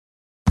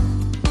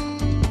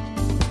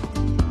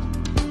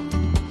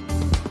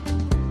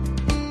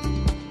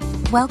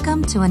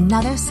Welcome to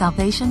another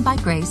Salvation by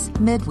Grace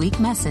midweek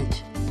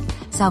message.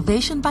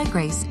 Salvation by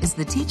Grace is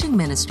the teaching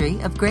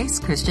ministry of Grace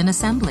Christian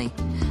Assembly,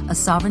 a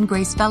Sovereign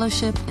Grace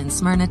Fellowship in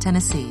Smyrna,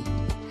 Tennessee.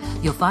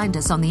 You'll find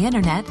us on the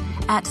internet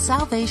at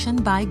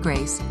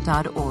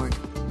salvationbygrace.org.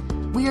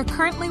 We are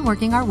currently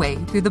working our way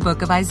through the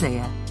book of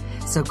Isaiah,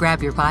 so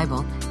grab your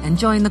Bible and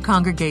join the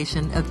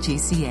congregation of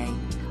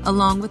GCA,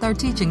 along with our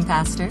teaching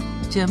pastor,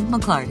 Jim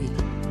McClarty.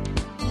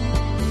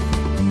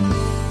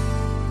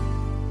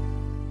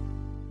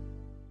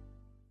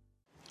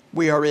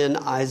 We are in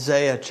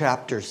Isaiah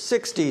chapter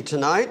 60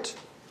 tonight.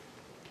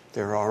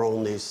 There are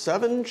only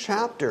 7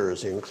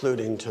 chapters,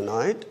 including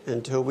tonight,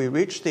 until we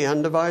reach the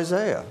end of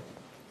Isaiah.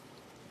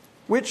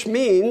 Which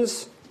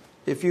means,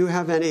 if you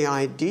have any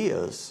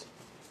ideas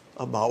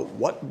about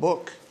what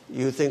book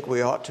you think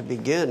we ought to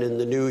begin in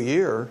the new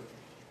year,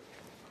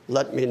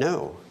 let me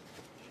know.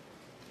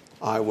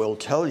 I will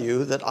tell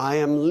you that I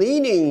am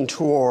leaning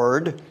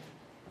toward,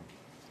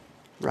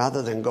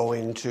 rather than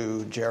going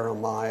to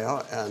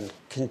Jeremiah and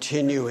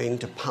continuing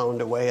to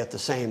pound away at the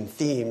same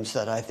themes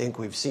that I think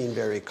we've seen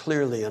very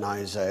clearly in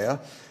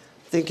Isaiah,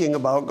 thinking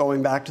about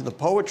going back to the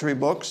poetry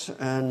books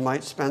and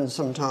might spend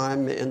some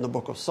time in the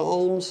book of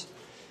Psalms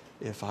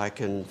if I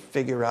can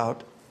figure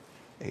out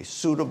a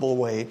suitable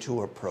way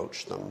to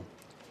approach them.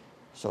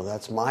 So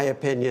that's my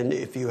opinion.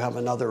 If you have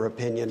another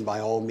opinion, by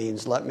all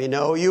means, let me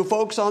know. You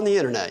folks on the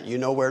internet, you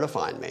know where to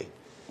find me.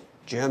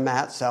 Jim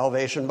at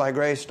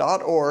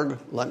salvationbygrace.org.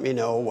 Let me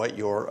know what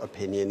your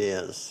opinion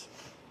is.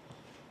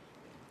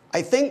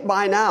 I think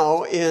by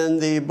now in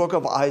the book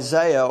of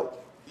Isaiah,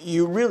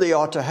 you really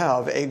ought to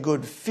have a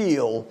good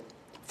feel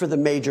for the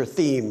major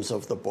themes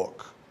of the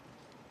book.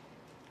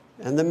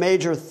 And the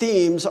major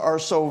themes are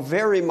so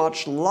very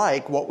much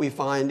like what we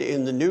find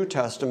in the New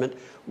Testament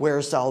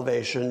where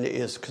salvation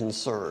is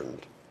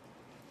concerned.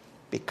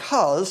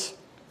 Because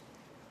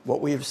what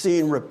we've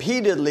seen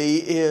repeatedly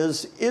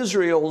is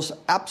Israel's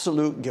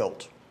absolute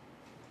guilt,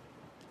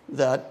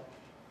 that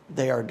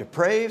they are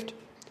depraved,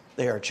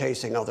 they are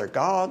chasing other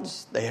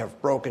gods, they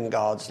have broken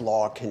God's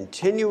law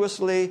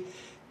continuously,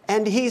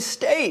 and he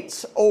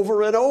states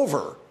over and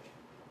over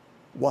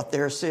what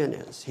their sin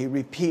is. He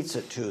repeats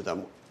it to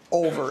them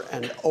over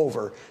and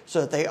over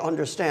so that they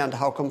understand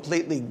how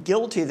completely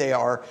guilty they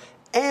are,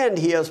 and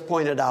he has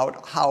pointed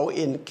out how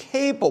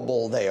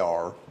incapable they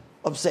are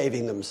of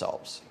saving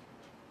themselves.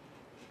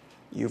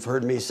 You've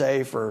heard me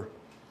say for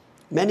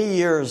many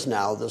years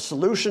now, the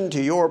solution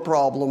to your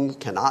problem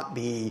cannot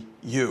be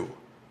you.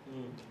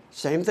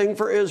 Same thing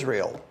for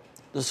Israel.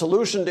 The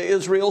solution to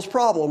Israel's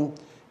problem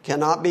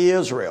cannot be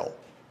Israel,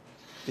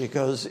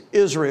 because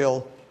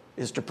Israel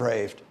is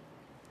depraved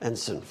and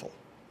sinful.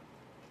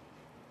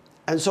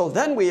 And so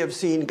then we have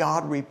seen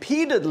God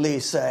repeatedly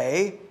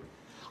say,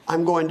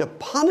 I'm going to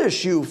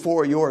punish you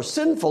for your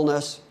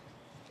sinfulness,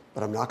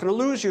 but I'm not going to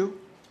lose you.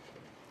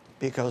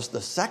 Because the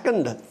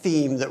second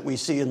theme that we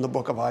see in the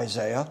book of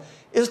Isaiah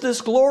is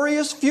this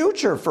glorious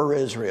future for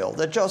Israel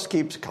that just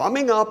keeps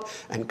coming up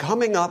and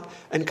coming up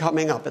and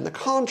coming up. And the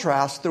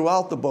contrast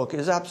throughout the book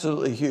is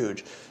absolutely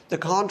huge. The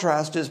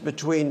contrast is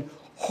between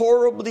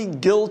horribly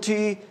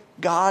guilty,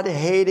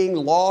 God-hating,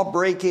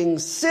 law-breaking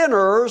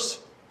sinners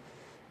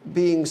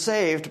being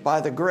saved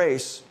by the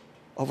grace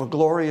of a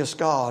glorious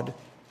God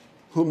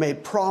who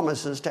made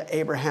promises to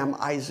Abraham,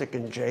 Isaac,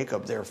 and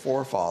Jacob, their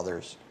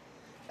forefathers,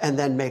 and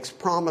then makes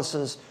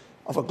promises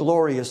of a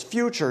glorious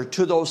future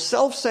to those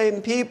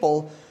selfsame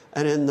people.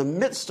 And in the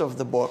midst of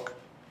the book,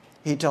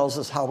 he tells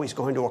us how he's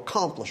going to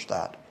accomplish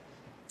that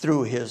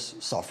through his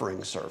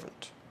suffering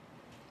servant.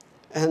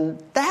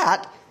 And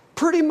that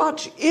pretty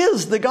much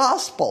is the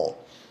gospel.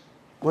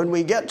 When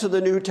we get to the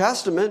New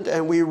Testament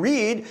and we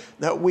read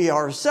that we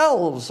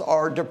ourselves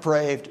are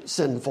depraved,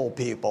 sinful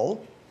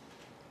people,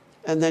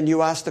 and then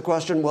you ask the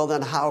question, well,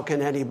 then how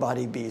can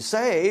anybody be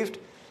saved?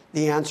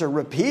 The answer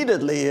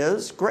repeatedly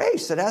is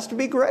grace. It has to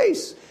be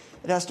grace.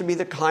 It has to be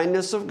the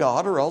kindness of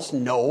God, or else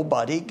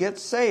nobody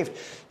gets saved.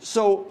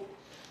 So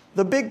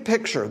the big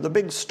picture, the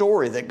big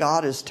story that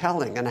God is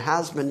telling and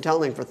has been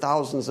telling for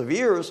thousands of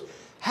years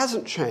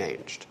hasn't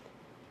changed.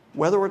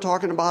 Whether we're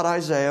talking about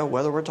Isaiah,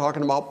 whether we're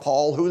talking about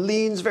Paul, who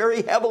leans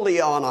very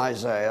heavily on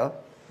Isaiah,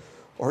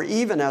 or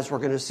even, as we're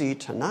going to see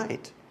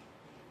tonight,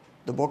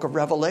 the book of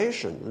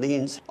Revelation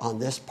leans on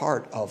this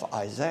part of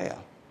Isaiah.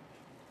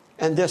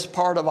 And this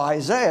part of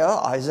Isaiah,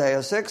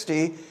 Isaiah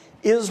 60,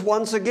 is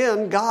once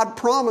again God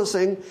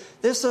promising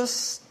this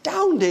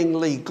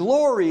astoundingly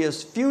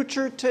glorious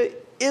future to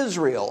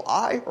Israel.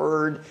 I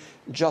heard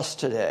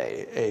just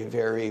today a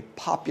very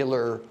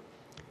popular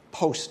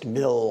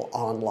post-mill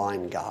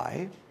online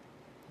guy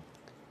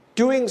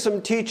doing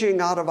some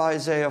teaching out of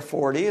Isaiah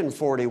 40 and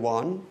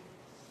 41.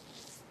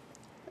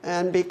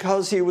 And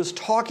because he was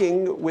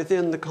talking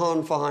within the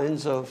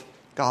confines of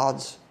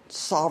God's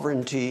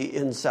sovereignty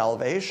in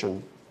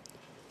salvation,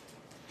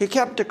 he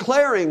kept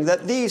declaring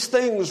that these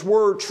things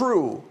were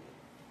true,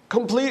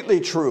 completely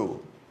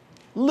true,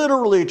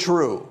 literally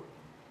true,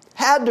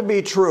 had to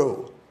be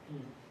true.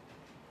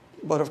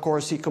 But of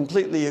course, he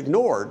completely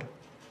ignored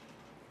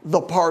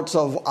the parts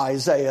of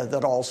Isaiah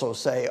that also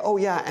say, oh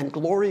yeah, and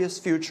glorious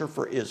future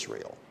for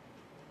Israel.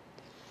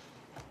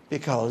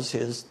 Because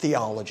his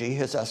theology,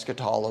 his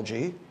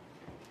eschatology,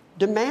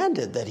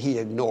 demanded that he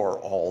ignore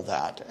all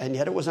that. And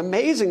yet it was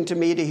amazing to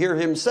me to hear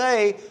him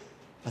say,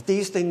 but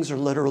these things are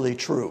literally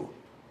true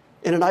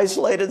in an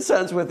isolated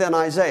sense within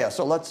Isaiah.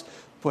 So let's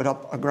put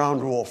up a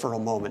ground rule for a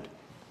moment.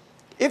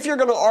 If you're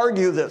going to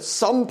argue that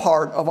some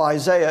part of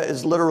Isaiah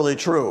is literally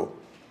true,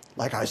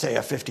 like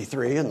Isaiah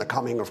 53 and the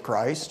coming of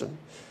Christ and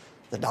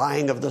the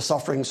dying of the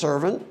suffering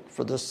servant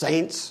for the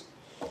saints,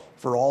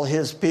 for all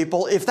his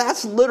people, if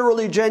that's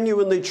literally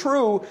genuinely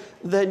true,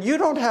 then you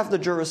don't have the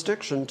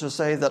jurisdiction to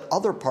say that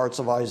other parts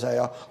of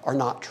Isaiah are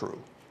not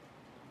true.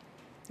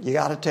 You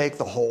got to take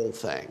the whole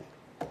thing.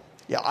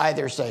 You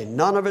either say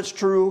none of it's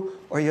true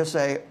or you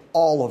say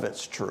all of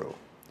it's true.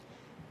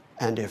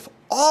 And if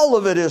all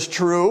of it is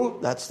true,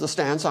 that's the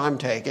stance I'm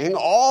taking,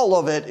 all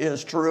of it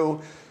is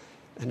true,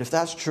 and if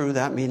that's true,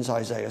 that means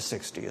Isaiah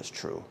 60 is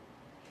true.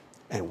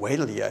 And wait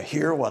till you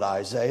hear what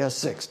Isaiah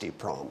 60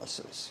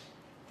 promises.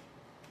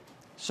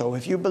 So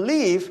if you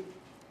believe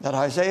that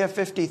Isaiah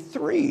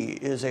 53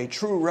 is a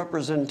true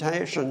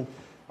representation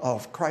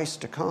of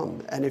Christ to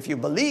come, and if you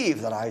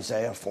believe that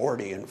Isaiah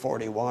 40 and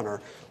 41 are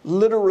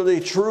literally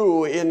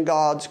true in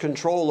God's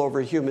control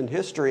over human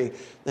history,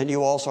 then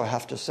you also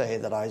have to say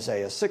that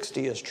Isaiah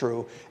 60 is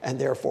true, and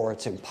therefore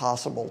it's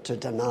impossible to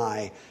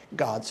deny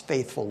God's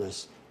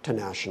faithfulness to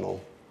national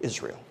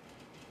Israel.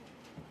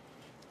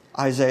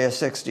 Isaiah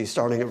 60,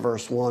 starting at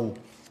verse 1.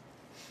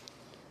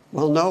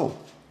 Well, no,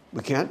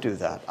 we can't do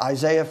that.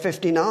 Isaiah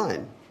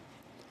 59,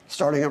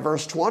 starting at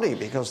verse 20,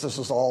 because this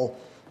is all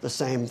the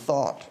same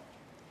thought.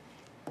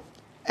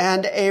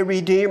 And a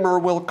Redeemer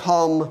will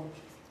come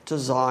to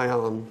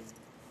Zion.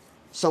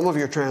 Some of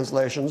your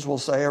translations will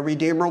say a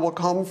Redeemer will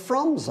come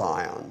from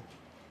Zion,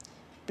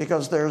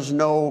 because there's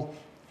no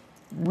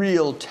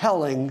real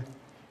telling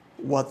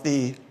what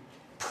the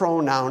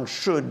pronoun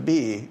should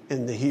be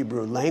in the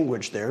Hebrew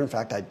language there. In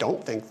fact, I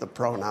don't think the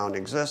pronoun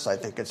exists. I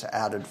think it's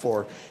added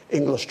for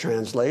English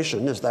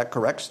translation. Is that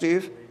correct,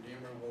 Steve?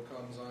 Redeemer will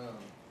come Zion.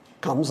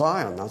 Come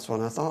Zion, that's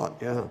what I thought,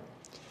 yeah.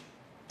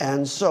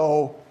 And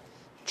so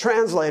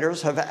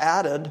translators have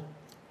added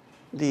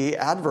the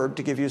adverb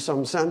to give you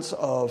some sense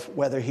of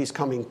whether he's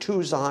coming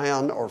to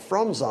Zion or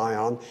from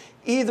Zion.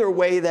 Either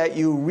way that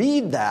you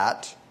read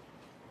that,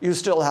 you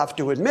still have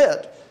to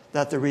admit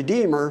that the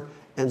Redeemer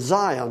and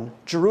Zion,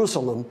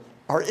 Jerusalem,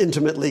 are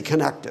intimately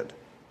connected.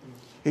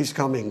 He's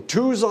coming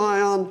to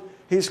Zion,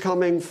 he's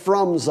coming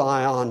from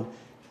Zion.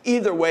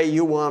 Either way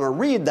you want to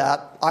read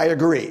that, I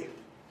agree.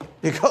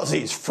 Because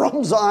he's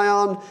from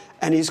Zion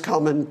and he's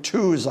coming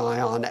to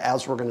Zion,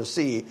 as we're going to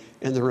see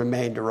in the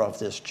remainder of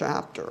this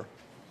chapter.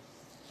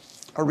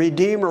 A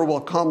Redeemer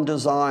will come to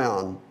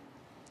Zion.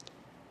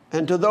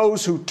 And to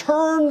those who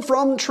turn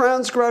from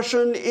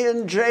transgression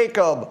in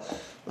Jacob.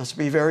 Let's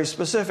be very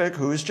specific.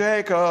 Who's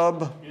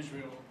Jacob?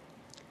 Israel.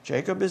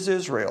 Jacob is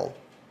Israel.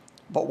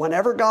 But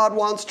whenever God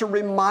wants to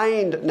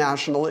remind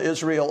national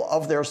Israel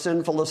of their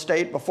sinful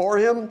estate before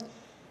him,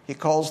 he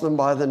calls them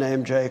by the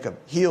name Jacob.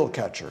 Heel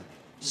catcher,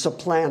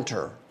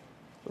 supplanter,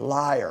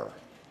 liar.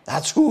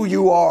 That's who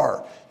you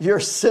are.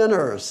 You're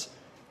sinners,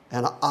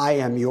 and I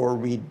am your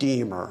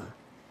Redeemer.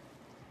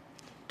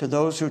 To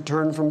those who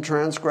turn from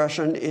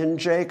transgression in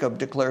Jacob,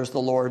 declares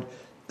the Lord,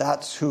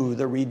 that's who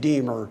the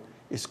Redeemer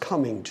is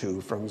coming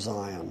to from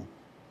Zion.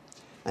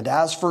 And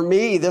as for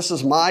me, this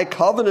is my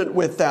covenant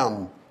with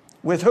them.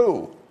 With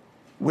who?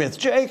 With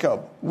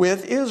Jacob,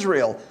 with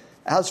Israel.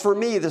 As for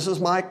me, this is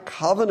my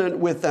covenant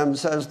with them,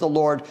 says the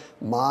Lord,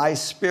 my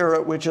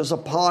spirit which is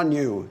upon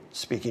you,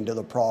 speaking to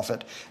the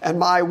prophet, and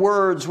my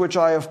words which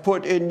I have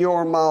put in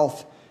your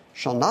mouth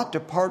shall not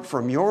depart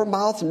from your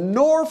mouth,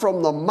 nor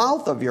from the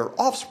mouth of your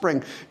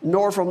offspring,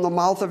 nor from the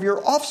mouth of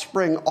your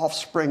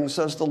offspring,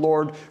 says the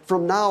Lord,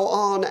 from now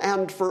on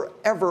and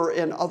forever.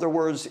 In other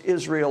words,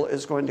 Israel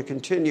is going to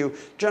continue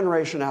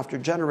generation after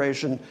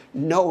generation,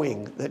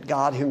 knowing that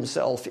God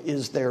himself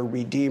is their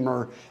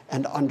Redeemer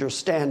and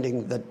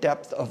understanding the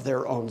depth of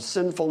their own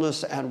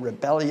sinfulness and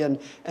rebellion,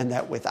 and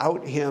that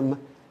without him,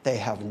 they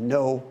have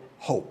no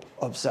hope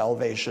of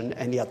salvation,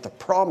 and yet the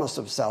promise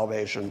of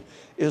salvation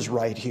is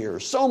right here.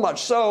 So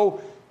much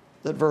so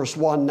that verse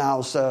 1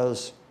 now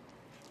says,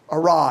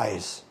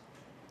 arise,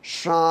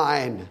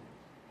 shine,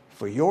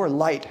 for your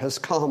light has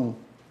come,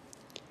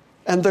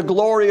 and the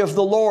glory of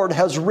the Lord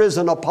has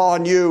risen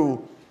upon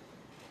you.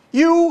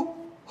 You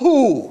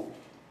who?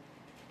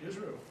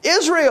 Israel.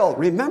 Israel.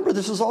 Remember,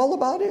 this is all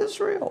about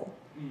Israel.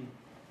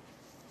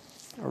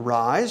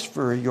 Arise,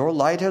 for your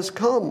light has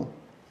come,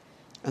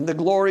 and the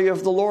glory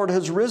of the Lord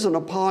has risen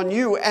upon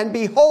you. And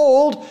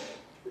behold,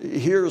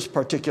 here's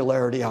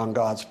particularity on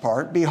God's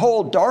part,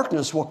 behold,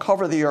 darkness will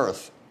cover the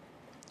earth,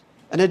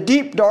 and a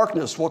deep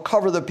darkness will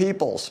cover the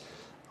peoples.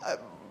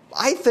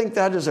 I think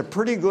that is a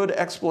pretty good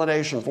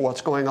explanation for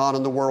what's going on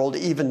in the world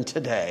even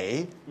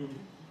today.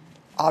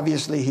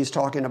 Obviously, he's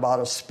talking about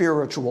a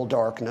spiritual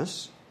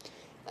darkness.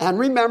 And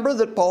remember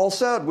that Paul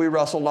said, we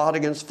wrestle not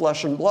against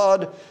flesh and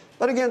blood,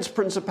 but against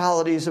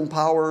principalities and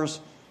powers,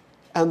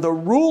 and the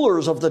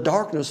rulers of the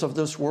darkness of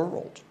this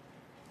world.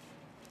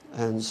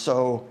 And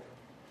so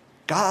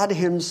God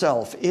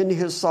himself, in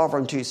his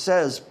sovereignty,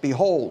 says,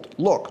 behold,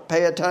 look,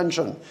 pay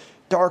attention.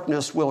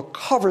 Darkness will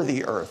cover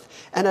the earth,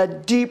 and a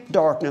deep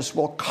darkness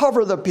will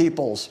cover the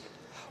peoples.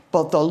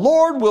 But the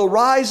Lord will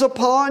rise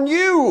upon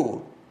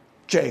you,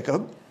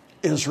 Jacob,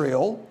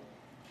 Israel,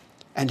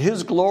 and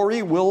his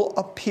glory will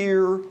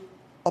appear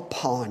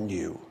upon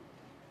you.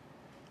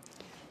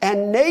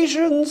 And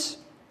nations,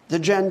 the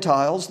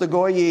Gentiles, the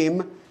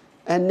Goyim,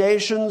 and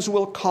nations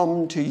will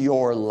come to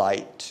your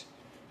light,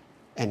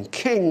 and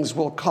kings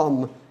will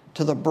come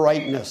to the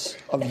brightness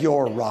of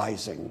your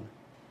rising.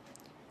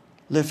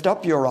 Lift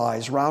up your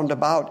eyes round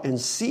about and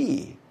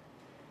see.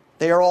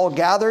 They are all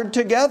gathered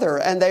together,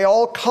 and they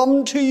all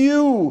come to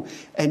you,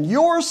 and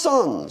your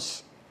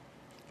sons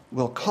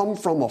will come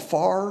from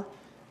afar,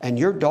 and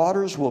your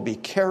daughters will be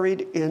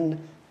carried in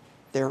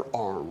their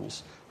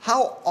arms.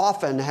 How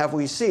often have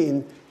we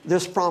seen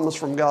this promise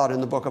from God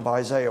in the book of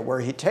Isaiah, where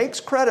he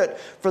takes credit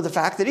for the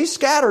fact that he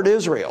scattered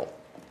Israel?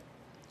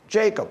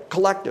 Jacob,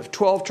 collective,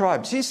 12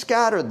 tribes, he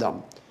scattered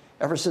them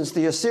ever since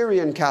the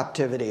Assyrian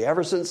captivity,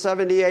 ever since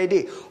 70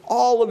 AD.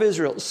 All of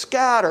Israel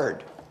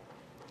scattered.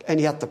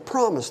 And yet the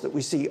promise that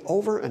we see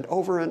over and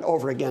over and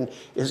over again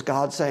is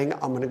God saying,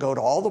 I'm going to go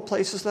to all the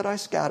places that I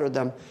scattered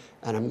them,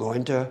 and I'm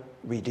going to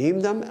redeem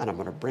them, and I'm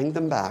going to bring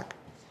them back.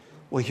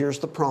 Well, here's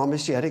the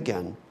promise yet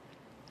again.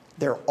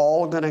 They're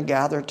all going to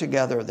gather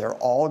together. They're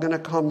all going to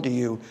come to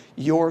you.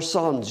 Your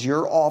sons,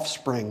 your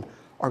offspring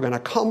are going to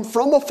come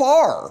from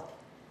afar,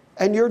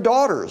 and your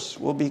daughters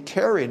will be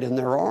carried in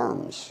their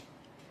arms.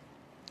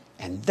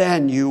 And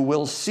then you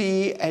will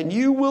see, and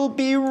you will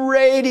be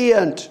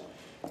radiant.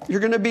 You're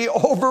going to be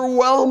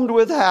overwhelmed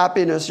with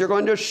happiness. You're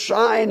going to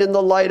shine in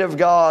the light of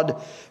God,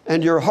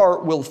 and your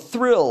heart will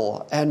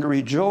thrill and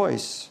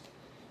rejoice,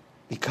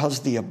 because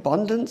the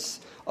abundance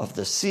of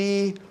the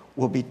sea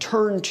will be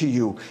turned to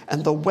you,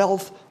 and the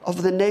wealth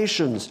of the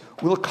nations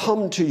will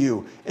come to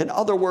you. In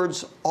other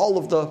words, all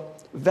of the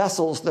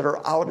vessels that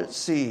are out at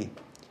sea,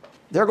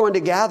 they're going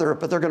to gather it,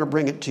 but they're going to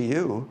bring it to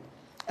you.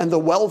 And the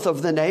wealth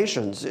of the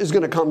nations is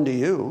going to come to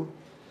you.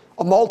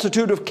 A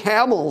multitude of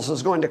camels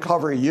is going to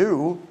cover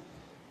you.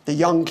 The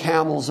young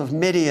camels of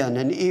Midian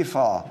and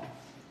Ephah.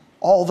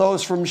 All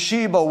those from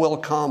Sheba will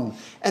come,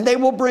 and they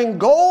will bring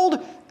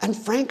gold and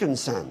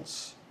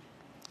frankincense,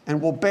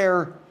 and will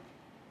bear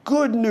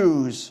good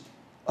news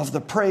of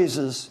the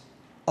praises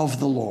of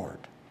the Lord.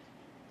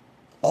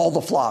 All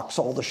the flocks,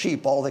 all the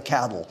sheep, all the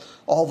cattle,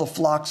 all the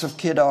flocks of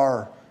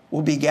Kedar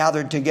will be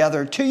gathered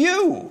together to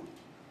you,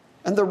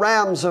 and the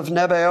rams of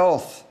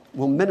Nebaioth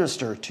will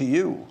minister to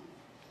you,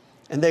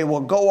 and they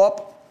will go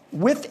up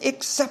with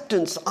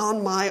acceptance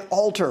on my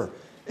altar.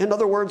 In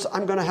other words,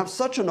 I'm going to have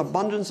such an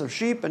abundance of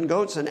sheep and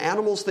goats and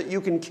animals that you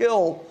can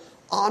kill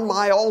on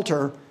my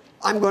altar.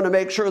 I'm going to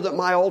make sure that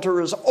my altar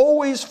is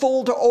always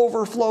full to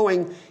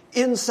overflowing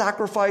in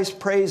sacrifice,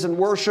 praise, and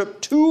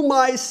worship to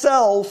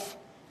myself.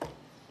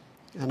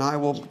 And I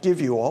will give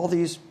you all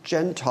these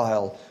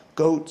Gentile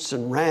goats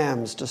and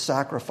rams to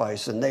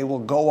sacrifice, and they will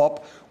go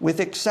up with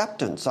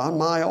acceptance on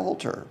my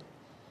altar.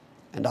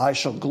 And I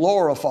shall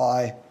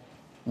glorify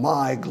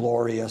my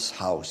glorious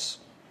house.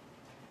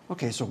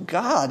 Okay, so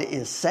God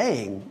is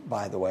saying,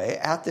 by the way,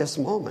 at this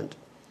moment,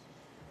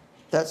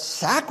 that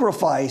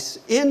sacrifice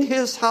in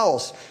his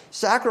house,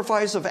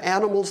 sacrifice of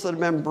animals that have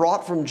been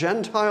brought from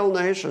Gentile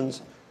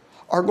nations,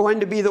 are going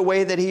to be the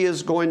way that he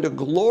is going to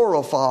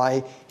glorify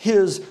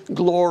his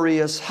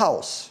glorious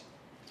house.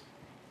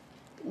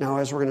 Now,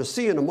 as we're going to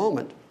see in a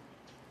moment,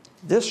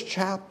 this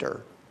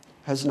chapter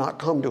has not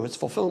come to its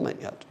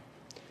fulfillment yet.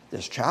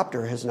 This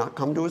chapter has not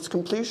come to its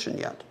completion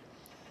yet.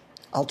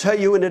 I'll tell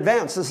you in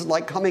advance, this is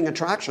like coming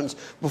attractions.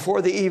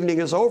 Before the evening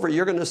is over,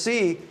 you're going to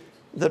see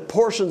that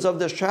portions of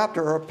this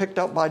chapter are picked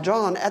up by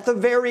John at the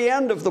very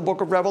end of the book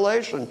of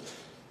Revelation.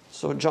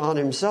 So John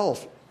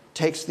himself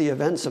takes the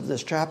events of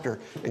this chapter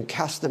and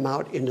casts them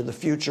out into the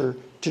future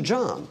to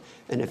John.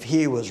 And if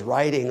he was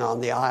writing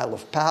on the Isle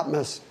of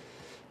Patmos,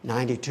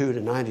 92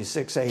 to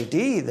 96 AD,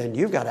 then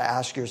you've got to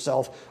ask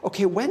yourself,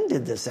 okay, when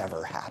did this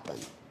ever happen?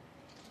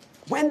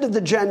 When did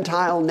the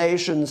Gentile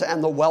nations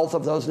and the wealth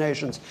of those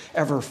nations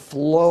ever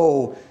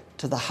flow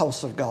to the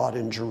house of God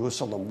in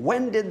Jerusalem?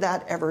 When did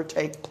that ever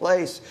take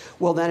place?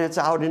 Well, then it's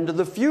out into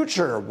the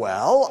future.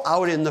 Well,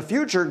 out in the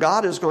future,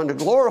 God is going to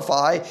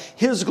glorify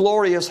his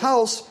glorious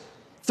house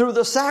through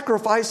the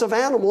sacrifice of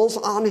animals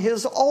on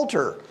his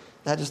altar.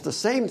 That is the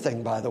same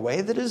thing, by the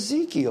way, that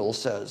Ezekiel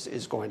says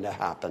is going to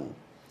happen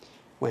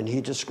when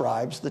he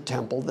describes the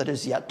temple that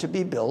is yet to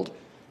be built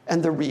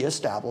and the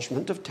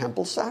reestablishment of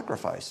temple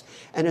sacrifice.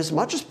 And as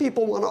much as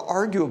people want to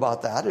argue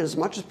about that, and as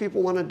much as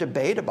people want to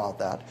debate about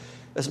that,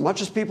 as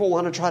much as people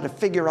want to try to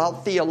figure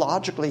out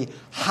theologically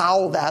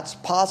how that's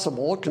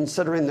possible,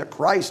 considering that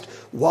Christ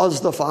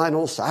was the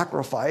final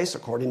sacrifice,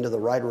 according to the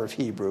writer of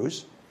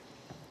Hebrews,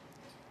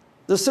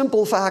 the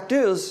simple fact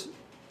is,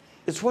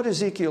 it's what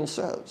Ezekiel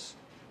says.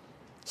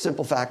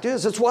 Simple fact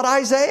is, it's what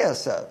Isaiah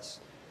says.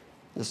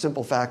 The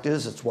simple fact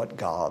is, it's what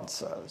God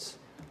says.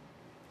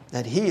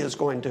 that he is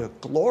going to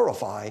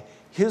glorify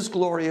his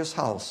glorious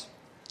house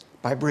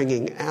by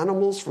bringing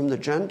animals from the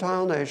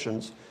Gentile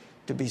nations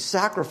to be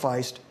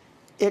sacrificed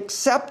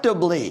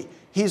acceptably.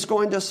 He's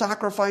going to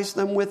sacrifice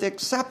them with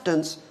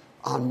acceptance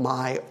on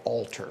my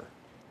altar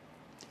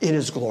in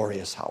his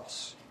glorious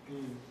house.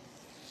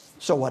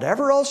 So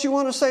whatever else you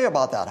want to say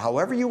about that,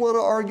 however you want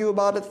to argue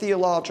about it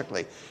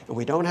theologically, and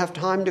we don't have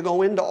time to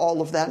go into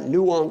all of that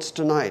nuance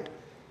tonight,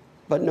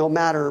 but no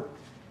matter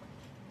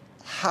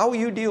how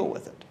you deal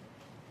with it,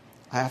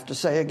 I have to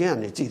say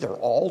again, it's either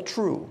all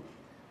true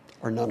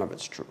or none of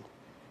it's true.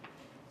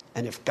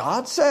 And if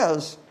God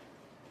says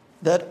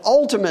that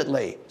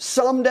ultimately,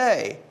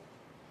 someday,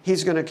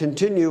 he's going to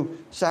continue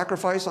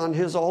sacrifice on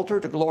his altar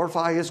to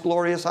glorify his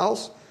glorious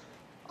house,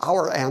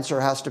 our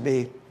answer has to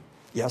be,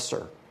 yes,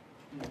 sir.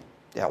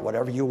 Yeah,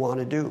 whatever you want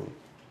to do.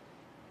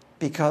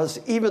 Because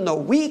even though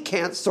we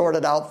can't sort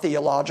it out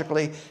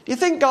theologically, do you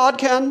think God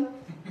can?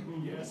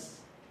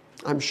 Yes.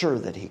 I'm sure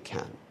that he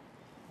can.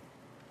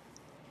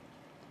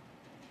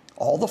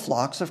 All the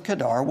flocks of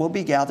Kedar will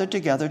be gathered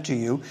together to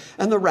you,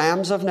 and the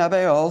rams of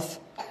Nebaioth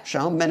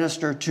shall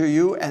minister to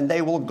you, and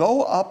they will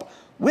go up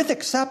with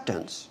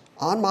acceptance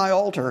on my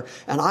altar,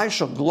 and I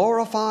shall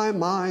glorify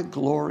my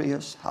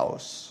glorious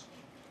house.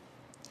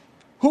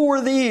 Who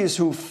are these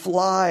who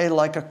fly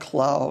like a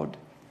cloud,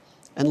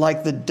 and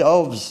like the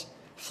doves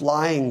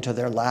flying to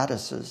their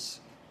lattices?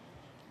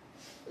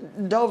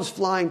 Doves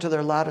flying to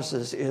their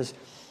lattices is,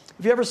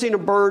 have you ever seen a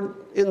bird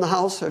in the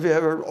house? Have you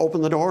ever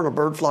opened the door and a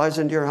bird flies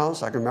into your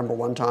house? I can remember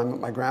one time at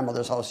my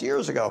grandmother's house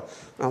years ago.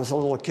 When I was a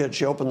little kid,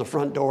 she opened the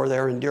front door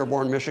there in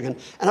Dearborn, Michigan,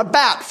 and a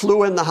bat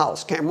flew in the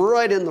house, came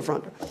right in the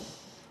front door.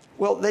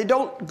 Well, they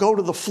don't go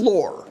to the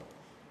floor.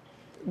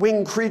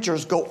 Winged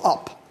creatures go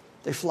up.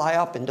 They fly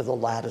up into the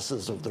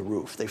lattices of the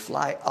roof. They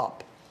fly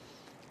up.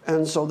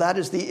 And so that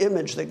is the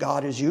image that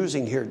God is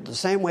using here. The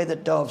same way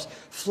that doves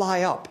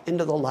fly up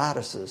into the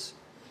lattices.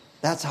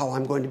 That's how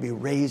I'm going to be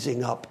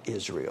raising up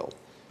Israel,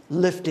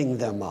 lifting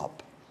them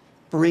up,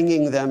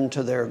 bringing them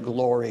to their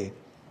glory.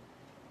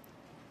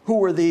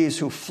 Who are these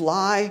who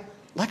fly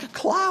like a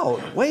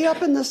cloud, way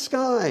up in the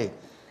sky,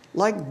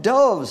 like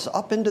doves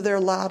up into their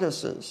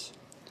lattices?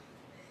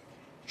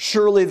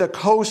 Surely the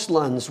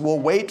coastlands will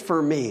wait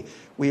for me.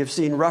 We have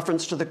seen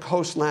reference to the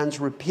coastlands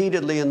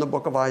repeatedly in the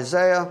book of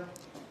Isaiah.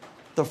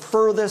 The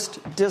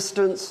furthest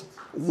distance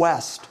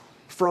west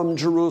from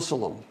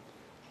Jerusalem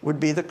would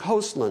be the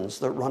coastlands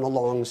that run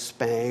along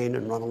Spain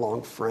and run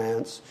along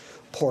France,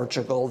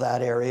 Portugal,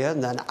 that area,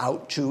 and then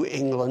out to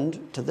England,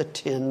 to the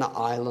Tin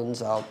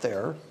Islands out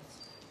there.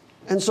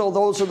 And so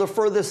those are the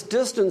furthest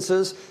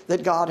distances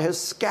that God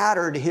has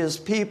scattered his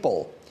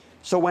people.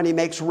 So when he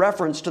makes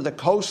reference to the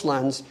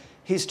coastlands,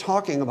 he's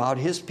talking about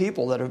his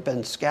people that have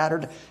been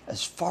scattered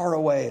as far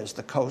away as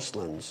the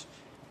coastlands.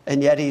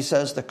 And yet he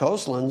says the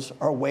coastlands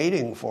are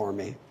waiting for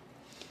me.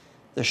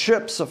 The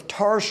ships of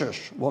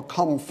Tarshish will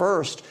come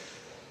first.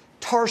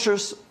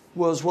 Tarshish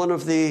was one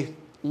of the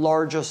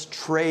largest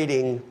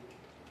trading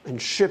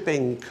and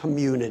shipping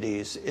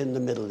communities in the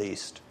Middle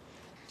East.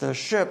 The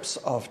ships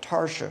of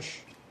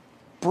Tarshish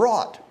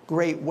brought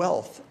great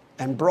wealth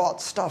and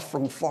brought stuff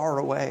from far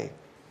away.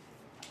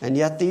 And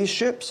yet these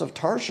ships of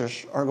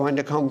Tarshish are going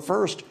to come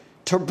first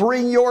to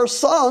bring your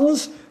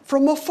sons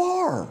from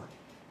afar.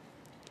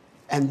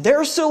 And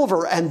their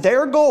silver and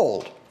their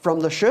gold from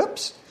the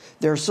ships,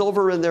 their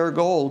silver and their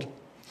gold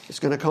is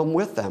going to come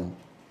with them.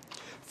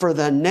 For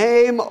the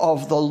name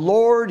of the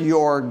Lord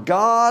your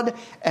God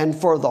and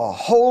for the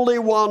Holy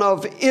One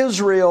of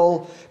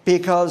Israel,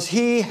 because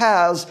he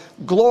has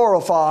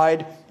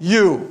glorified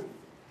you.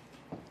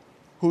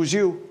 Who's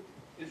you?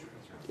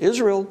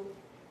 Israel.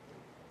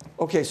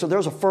 Okay, so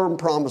there's a firm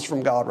promise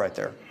from God right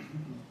there.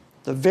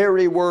 The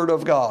very word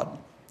of God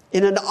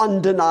in an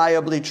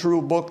undeniably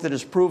true book that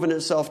has proven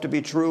itself to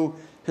be true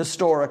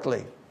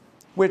historically,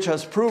 which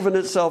has proven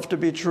itself to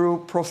be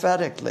true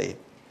prophetically.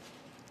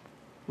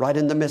 Right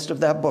in the midst of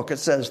that book, it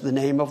says, the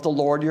name of the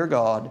Lord your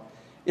God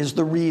is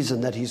the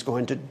reason that he's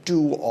going to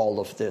do all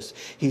of this.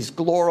 He's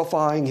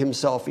glorifying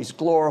himself. He's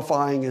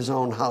glorifying his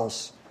own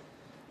house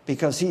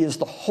because he is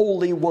the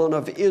Holy One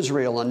of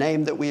Israel, a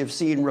name that we have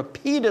seen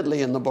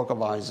repeatedly in the book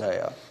of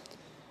Isaiah.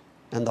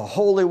 And the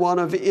Holy One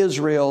of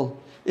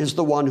Israel is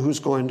the one who's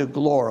going to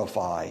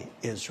glorify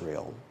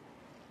Israel.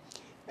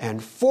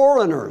 And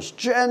foreigners,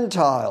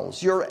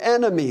 Gentiles, your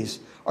enemies,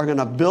 are going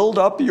to build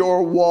up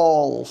your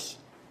walls.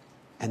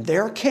 And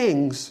their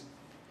kings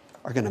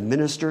are going to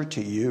minister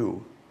to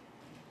you.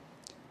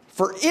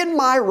 For in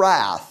my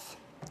wrath,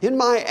 in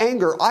my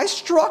anger, I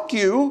struck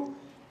you.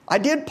 I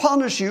did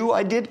punish you.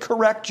 I did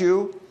correct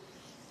you.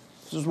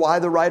 This is why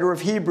the writer of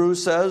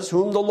Hebrews says,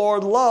 whom the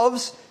Lord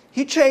loves,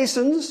 he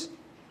chastens.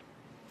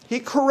 He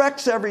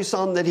corrects every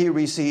son that he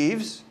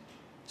receives.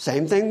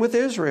 Same thing with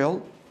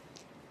Israel.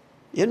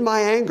 In my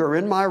anger,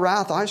 in my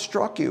wrath, I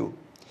struck you.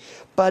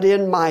 But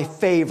in my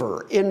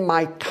favor, in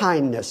my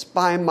kindness,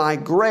 by my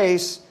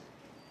grace,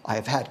 I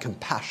have had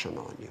compassion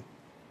on you.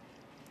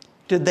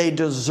 Did they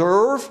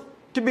deserve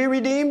to be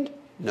redeemed?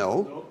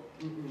 No.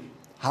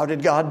 How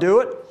did God do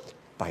it?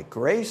 By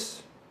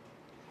grace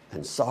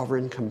and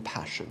sovereign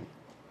compassion.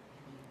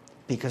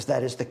 Because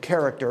that is the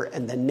character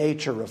and the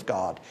nature of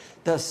God.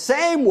 The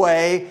same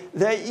way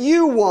that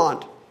you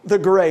want the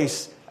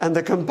grace and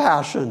the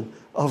compassion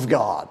of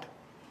God.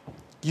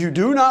 You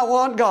do not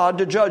want God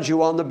to judge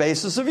you on the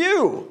basis of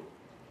you.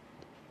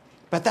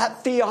 But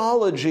that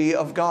theology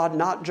of God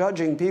not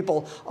judging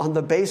people on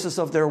the basis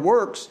of their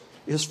works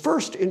is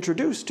first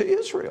introduced to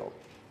Israel,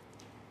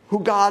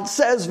 who God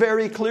says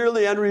very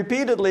clearly and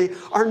repeatedly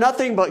are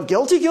nothing but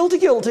guilty, guilty,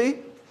 guilty,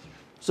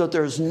 so that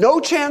there's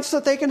no chance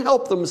that they can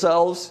help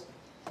themselves.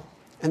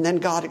 And then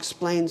God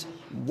explains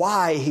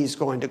why he's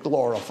going to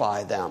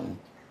glorify them.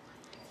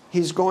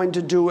 He's going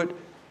to do it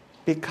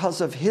because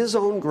of his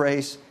own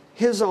grace,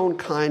 his own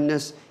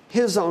kindness,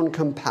 his own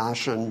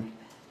compassion,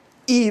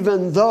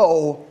 even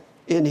though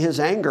in his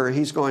anger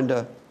he's going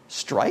to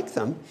strike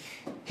them.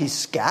 He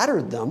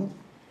scattered them.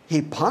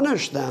 He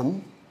punished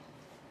them.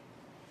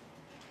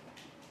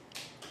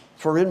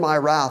 For in my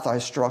wrath I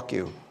struck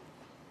you,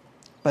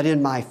 but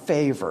in my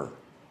favor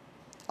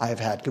I have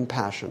had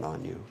compassion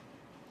on you.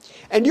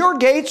 And your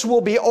gates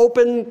will be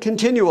open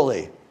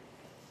continually.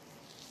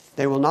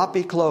 They will not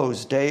be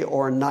closed day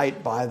or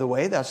night, by the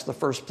way. That's the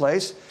first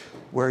place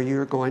where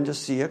you're going to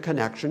see a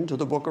connection to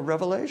the book of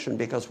Revelation.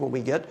 Because when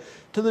we get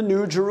to the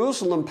New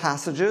Jerusalem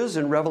passages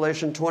in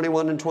Revelation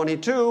 21 and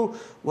 22,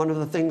 one of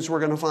the things we're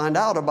going to find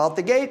out about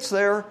the gates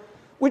there,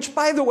 which,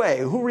 by the way,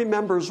 who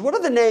remembers, what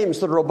are the names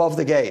that are above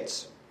the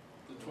gates?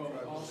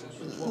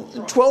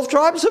 The 12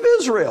 tribes of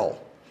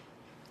Israel.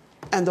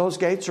 And those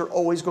gates are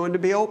always going to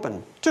be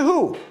open. To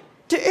who?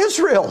 To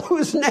Israel,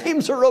 whose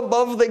names are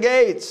above the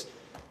gates.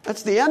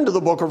 That's the end of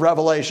the book of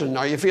Revelation.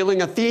 Are you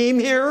feeling a theme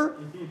here?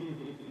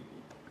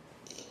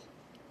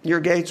 Your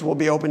gates will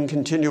be open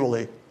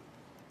continually.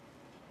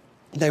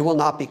 They will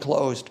not be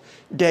closed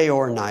day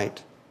or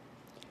night,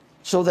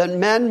 so that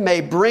men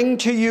may bring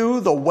to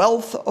you the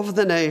wealth of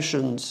the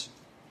nations,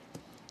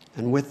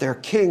 and with their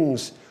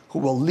kings who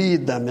will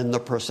lead them in the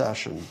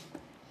procession.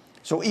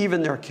 So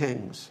even their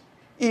kings,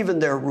 even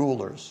their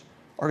rulers,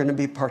 are going to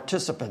be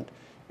participant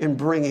in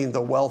bringing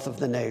the wealth of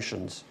the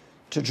nations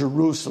to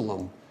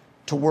Jerusalem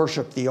to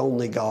worship the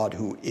only God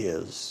who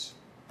is.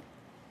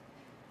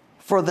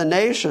 For the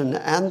nation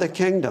and the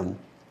kingdom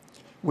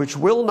which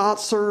will not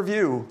serve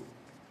you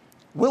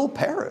will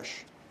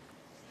perish.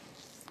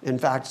 In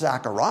fact,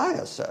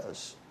 Zechariah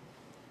says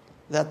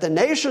that the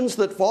nations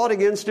that fought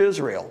against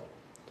Israel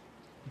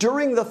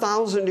during the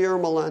 1,000-year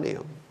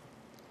millennium,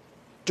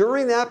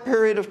 during that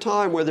period of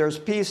time where there's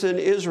peace in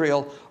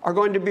Israel, are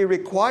going to be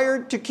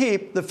required to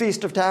keep the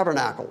Feast of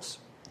Tabernacles.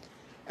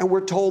 And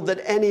we're told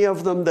that any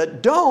of them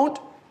that don't,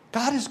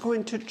 God is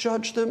going to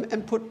judge them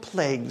and put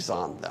plagues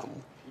on them.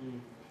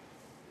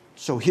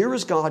 So here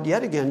is God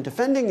yet again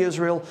defending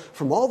Israel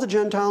from all the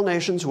Gentile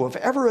nations who have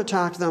ever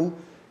attacked them.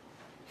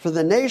 For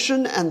the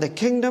nation and the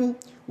kingdom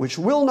which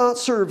will not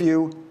serve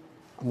you,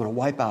 I'm going to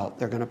wipe out.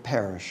 They're going to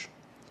perish.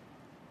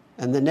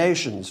 And the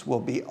nations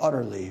will be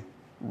utterly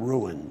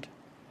ruined.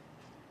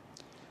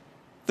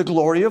 The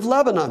glory of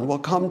Lebanon will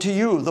come to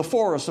you, the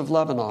forest of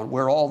Lebanon,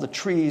 where all the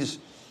trees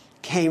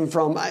came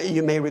from.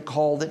 You may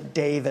recall that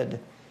David,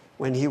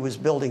 when he was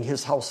building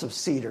his house of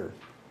cedar,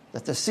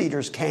 that the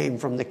cedars came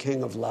from the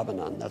king of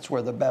Lebanon. That's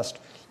where the best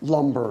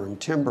lumber and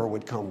timber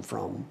would come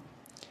from.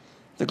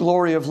 The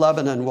glory of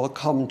Lebanon will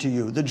come to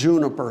you, the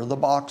juniper, the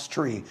box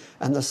tree,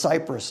 and the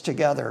cypress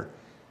together,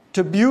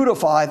 to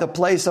beautify the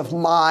place of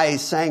my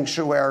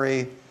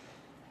sanctuary,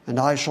 and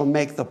I shall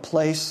make the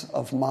place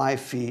of my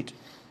feet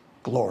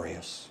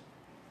glorious.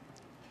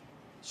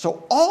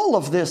 So all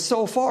of this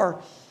so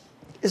far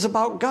is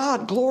about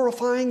God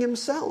glorifying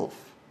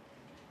himself.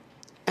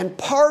 And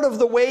part of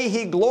the way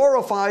he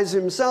glorifies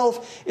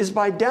himself is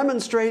by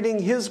demonstrating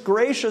his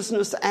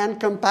graciousness and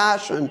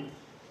compassion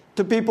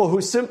to people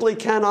who simply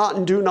cannot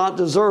and do not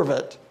deserve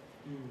it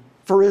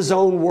for his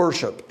own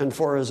worship and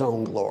for his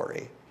own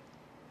glory.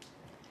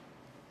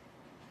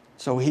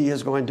 So he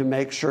is going to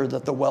make sure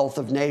that the wealth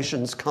of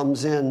nations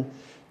comes in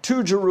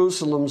to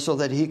Jerusalem so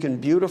that he can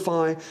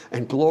beautify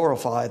and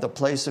glorify the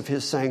place of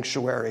his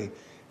sanctuary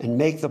and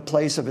make the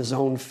place of his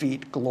own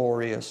feet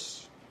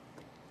glorious.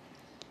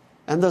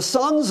 And the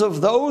sons of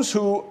those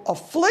who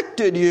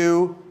afflicted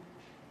you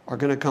are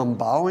going to come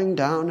bowing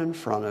down in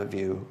front of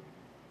you.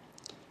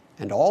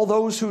 And all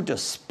those who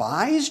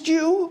despised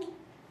you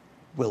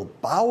will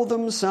bow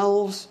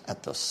themselves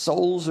at the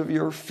soles of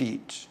your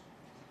feet.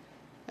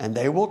 And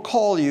they will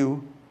call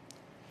you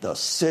the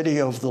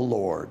city of the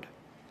Lord,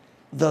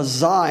 the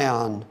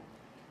Zion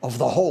of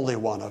the Holy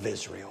One of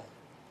Israel.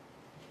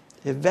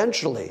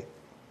 Eventually,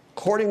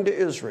 according to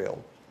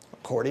Israel,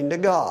 according to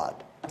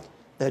God,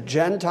 the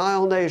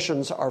Gentile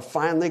nations are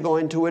finally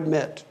going to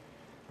admit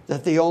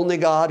that the only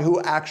God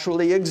who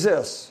actually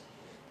exists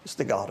is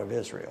the God of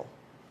Israel.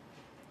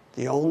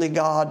 The only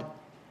God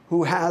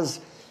who has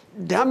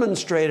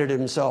demonstrated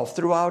himself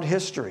throughout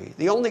history.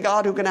 The only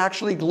God who can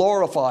actually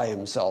glorify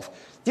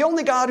himself. The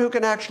only God who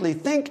can actually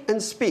think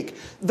and speak.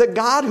 The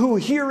God who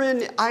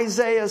herein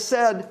Isaiah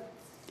said,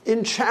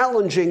 in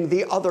challenging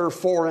the other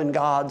foreign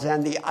gods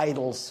and the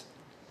idols,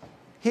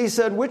 he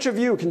said, which of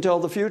you can tell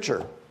the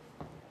future?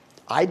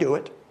 I do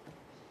it.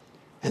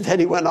 And then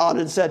he went on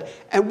and said,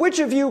 and which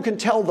of you can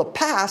tell the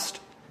past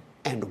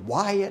and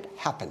why it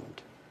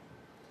happened?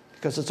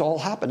 Because it's all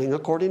happening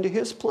according to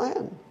his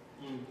plan.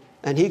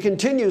 And he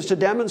continues to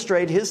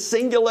demonstrate his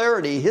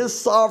singularity, his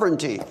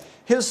sovereignty,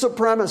 his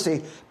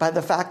supremacy by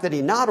the fact that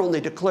he not only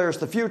declares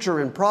the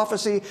future in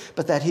prophecy,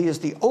 but that he is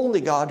the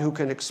only God who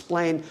can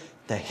explain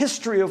the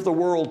history of the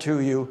world to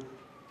you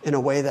in a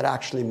way that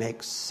actually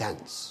makes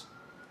sense.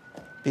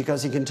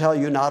 Because he can tell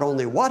you not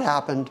only what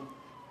happened,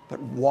 but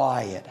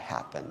why it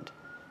happened.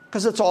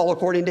 Because it's all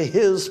according to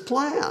his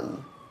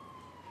plan.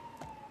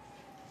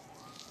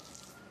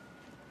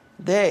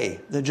 They,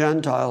 the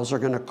Gentiles, are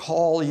going to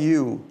call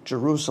you,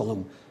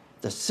 Jerusalem,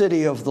 the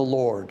city of the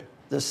Lord,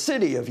 the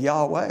city of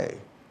Yahweh,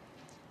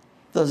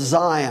 the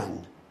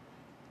Zion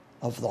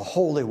of the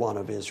Holy One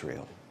of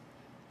Israel.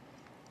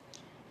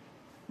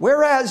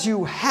 Whereas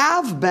you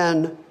have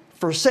been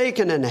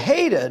forsaken and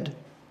hated,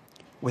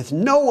 with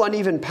no one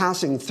even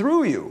passing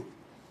through you.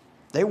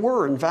 They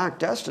were, in fact,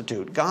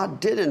 destitute. God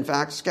did, in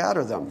fact,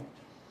 scatter them.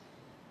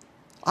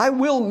 I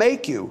will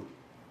make you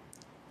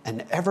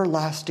an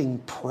everlasting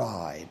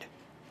pride,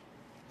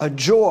 a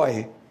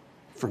joy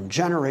from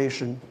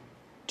generation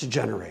to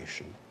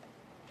generation.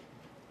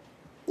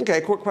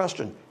 Okay, quick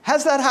question.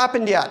 Has that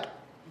happened yet?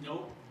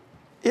 No.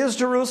 Is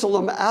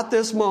Jerusalem at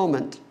this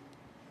moment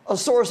a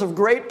source of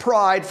great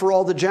pride for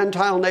all the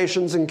Gentile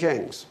nations and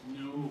kings?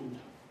 No.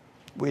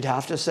 We'd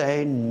have to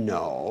say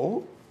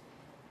no.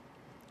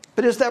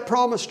 But is that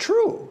promise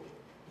true?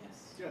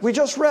 Yes. We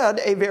just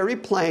read a very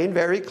plain,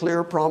 very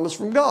clear promise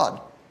from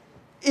God.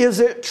 Is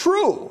it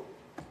true?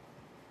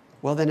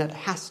 Well, then it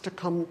has to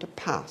come to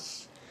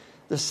pass.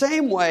 The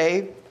same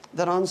way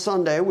that on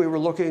Sunday we were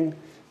looking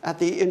at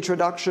the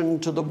introduction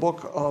to the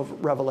book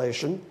of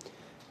Revelation,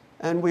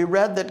 and we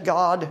read that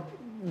God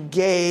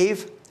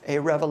gave a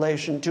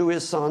revelation to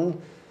his Son,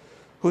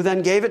 who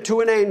then gave it to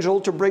an angel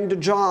to bring to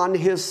John,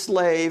 his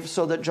slave,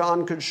 so that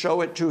John could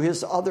show it to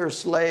his other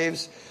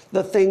slaves,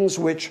 the things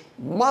which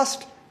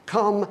must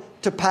come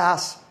to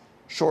pass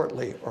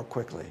shortly or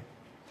quickly.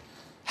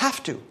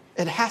 Have to.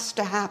 It has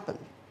to happen.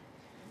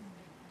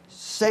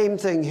 Same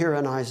thing here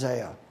in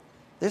Isaiah.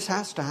 This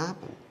has to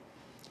happen.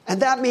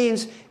 And that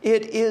means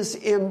it is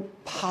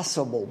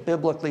impossible,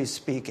 biblically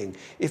speaking,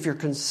 if you're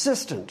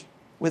consistent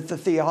with the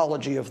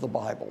theology of the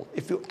Bible,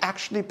 if you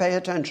actually pay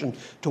attention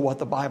to what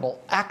the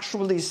Bible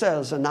actually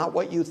says and not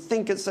what you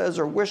think it says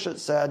or wish it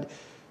said,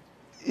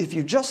 if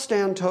you just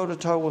stand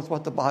toe-to-toe with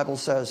what the Bible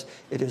says,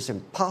 it is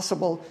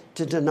impossible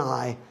to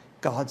deny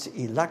God's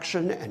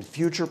election and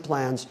future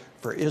plans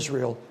for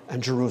Israel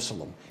and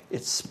Jerusalem.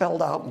 It's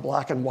spelled out in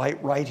black and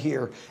white right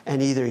here,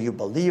 and either you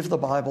believe the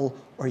Bible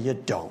or you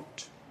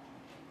don't.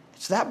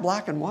 It's that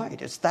black and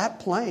white. It's that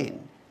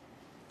plain.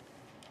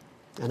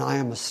 And I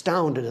am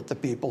astounded at the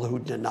people who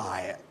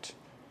deny it.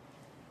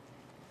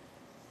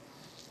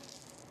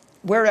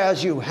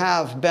 Whereas you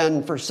have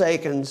been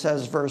forsaken,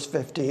 says verse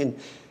 15,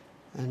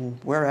 and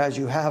whereas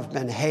you have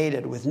been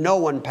hated with no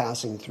one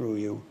passing through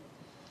you,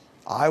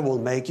 I will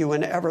make you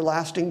an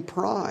everlasting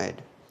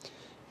pride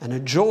and a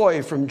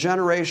joy from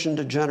generation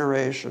to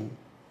generation.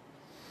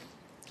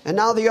 And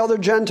now the other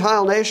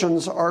Gentile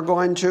nations are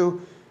going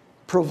to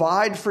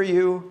provide for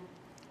you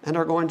and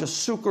are going to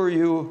succor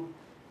you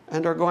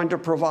and are going to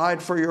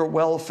provide for your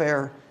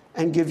welfare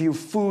and give you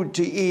food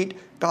to eat.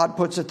 God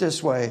puts it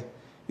this way: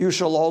 you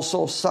shall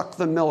also suck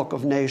the milk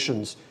of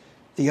nations.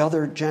 The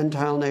other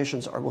Gentile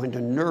nations are going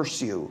to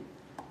nurse you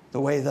the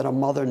way that a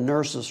mother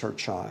nurses her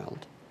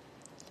child.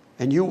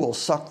 And you will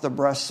suck the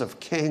breasts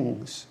of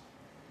kings.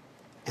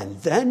 And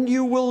then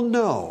you will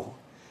know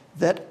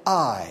that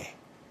I,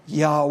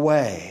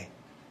 Yahweh,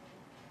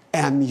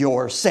 am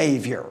your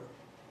Savior.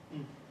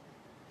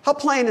 How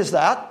plain is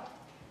that?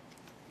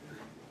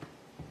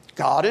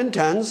 God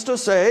intends to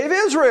save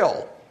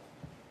Israel.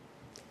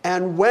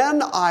 And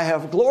when I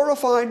have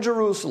glorified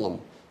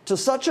Jerusalem to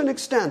such an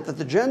extent that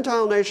the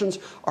Gentile nations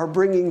are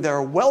bringing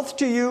their wealth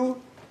to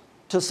you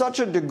to such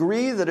a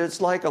degree that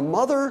it's like a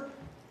mother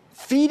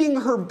feeding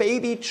her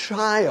baby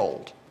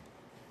child,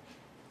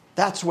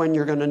 that's when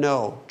you're going to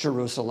know,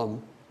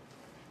 Jerusalem,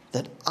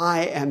 that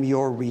I am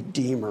your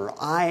Redeemer.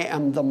 I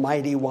am the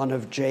mighty one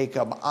of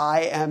Jacob.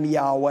 I am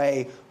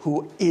Yahweh,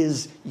 who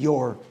is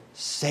your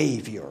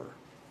Savior.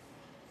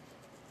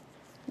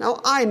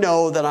 Now, I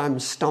know that I'm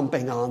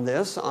stumping on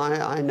this.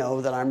 I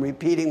know that I'm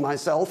repeating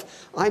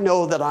myself. I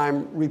know that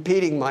I'm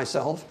repeating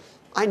myself.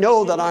 I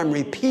know that I'm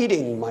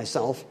repeating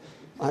myself.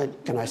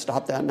 Can I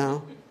stop that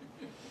now?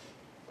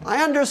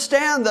 I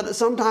understand that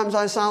sometimes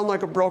I sound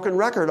like a broken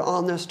record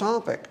on this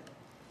topic.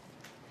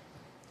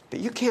 But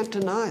you can't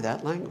deny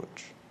that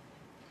language.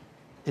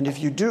 And if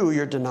you do,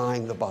 you're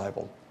denying the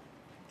Bible.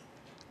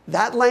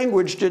 That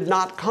language did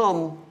not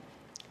come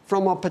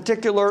from a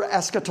particular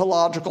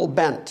eschatological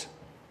bent.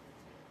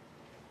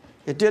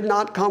 It did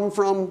not come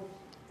from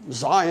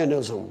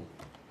Zionism.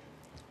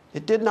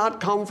 It did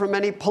not come from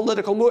any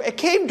political move. It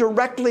came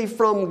directly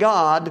from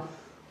God,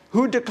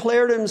 who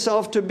declared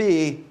himself to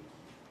be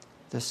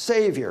the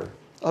Savior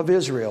of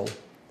Israel,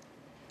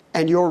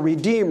 and your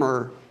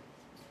Redeemer,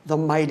 the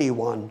Mighty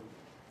One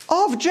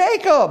of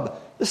Jacob.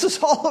 This is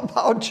all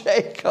about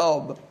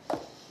Jacob.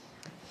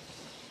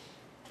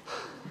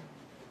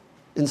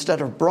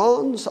 Instead of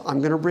bronze, I'm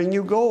going to bring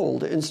you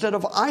gold. Instead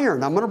of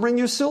iron, I'm going to bring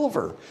you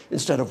silver.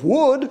 Instead of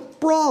wood,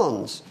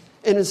 bronze.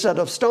 And instead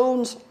of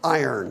stones,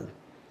 iron.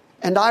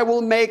 And I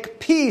will make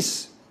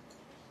peace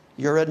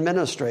your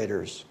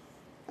administrators,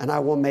 and I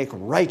will make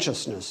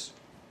righteousness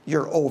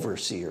your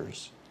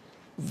overseers.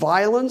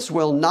 Violence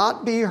will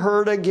not be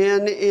heard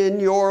again in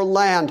your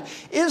land.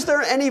 Is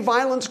there any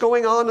violence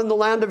going on in the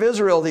land of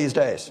Israel these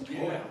days?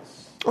 Yes.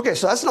 Okay,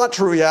 so that's not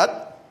true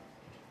yet.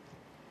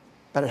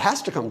 But it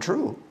has to come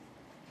true,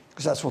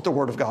 because that's what the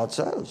Word of God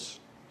says.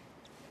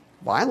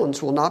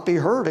 Violence will not be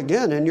heard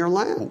again in your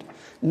land,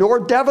 nor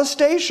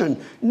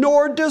devastation,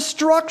 nor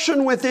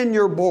destruction within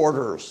your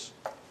borders.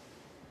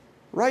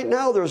 Right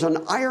now, there's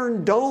an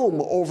iron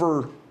dome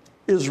over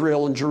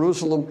Israel and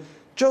Jerusalem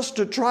just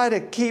to try to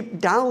keep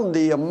down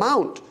the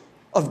amount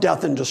of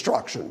death and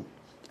destruction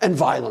and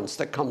violence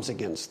that comes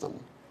against them.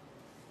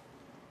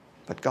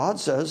 But God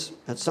says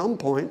at some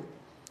point,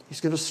 He's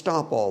going to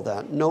stop all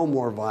that. No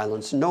more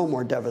violence, no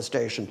more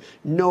devastation,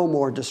 no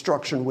more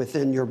destruction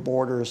within your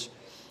borders.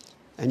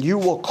 And you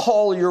will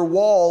call your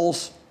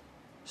walls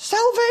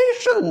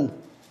salvation.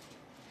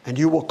 And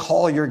you will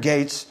call your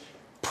gates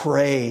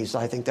praise.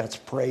 I think that's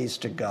praise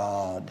to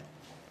God.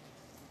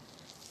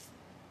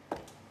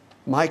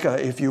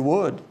 Micah, if you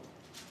would,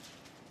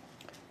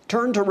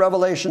 turn to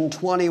Revelation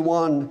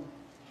 21,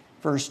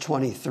 verse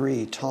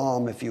 23.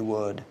 Tom, if you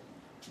would.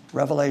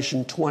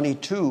 Revelation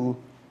 22,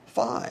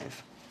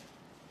 5.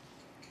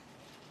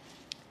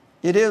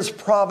 It is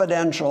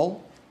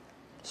providential.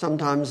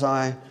 Sometimes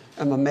I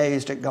am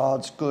amazed at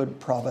God's good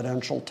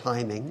providential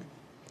timing.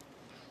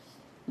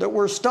 That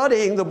we're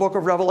studying the book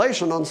of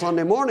Revelation on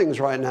Sunday mornings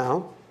right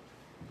now.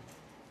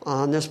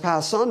 On this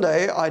past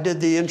Sunday, I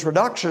did the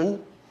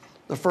introduction,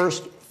 the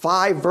first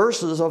 5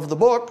 verses of the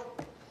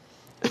book.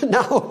 And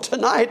now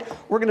tonight,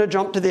 we're going to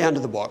jump to the end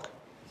of the book.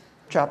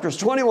 Chapters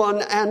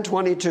 21 and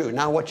 22.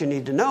 Now what you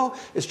need to know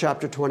is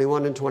chapter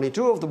 21 and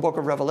 22 of the book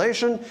of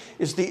Revelation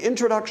is the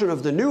introduction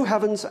of the new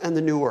heavens and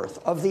the new earth,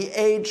 of the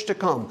age to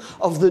come,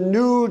 of the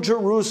new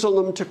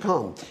Jerusalem to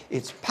come.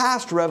 It's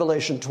past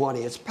Revelation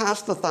 20. It's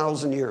past the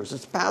 1,000 years.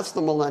 It's past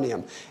the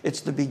millennium. It's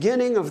the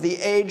beginning of the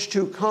age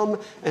to come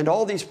and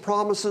all these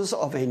promises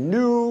of a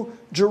new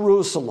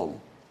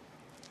Jerusalem.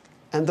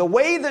 And the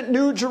way that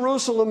New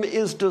Jerusalem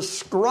is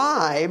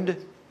described,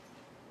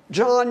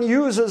 John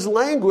uses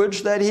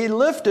language that he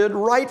lifted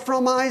right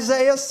from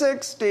Isaiah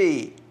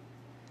 60,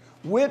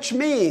 which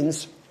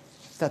means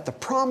that the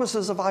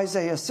promises of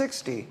Isaiah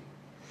 60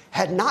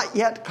 had not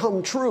yet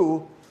come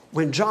true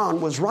when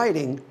John was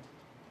writing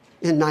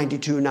in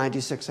 92,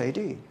 96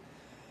 AD.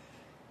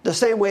 The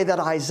same way that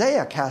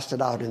Isaiah cast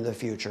it out in the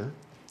future,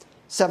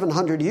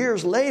 700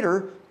 years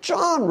later,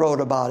 John wrote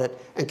about it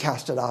and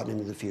cast it out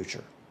into the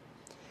future,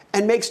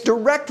 and makes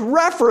direct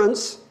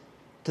reference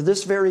to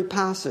this very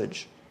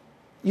passage.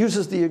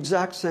 Uses the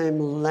exact same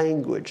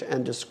language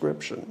and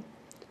description.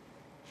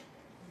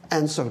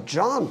 And so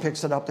John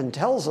picks it up and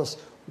tells us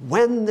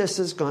when this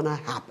is going to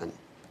happen.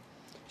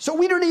 So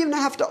we don't even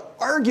have to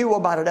argue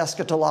about it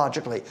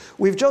eschatologically.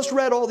 We've just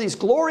read all these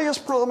glorious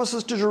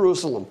promises to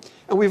Jerusalem,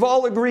 and we've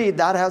all agreed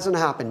that hasn't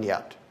happened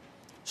yet.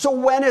 So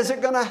when is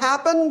it going to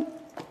happen?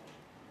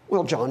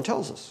 Well, John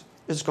tells us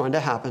it's going to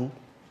happen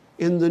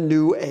in the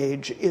new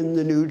age, in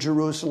the new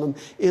Jerusalem,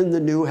 in the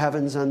new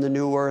heavens and the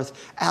new earth,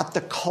 at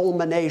the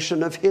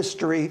culmination of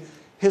history.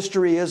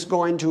 History is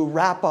going to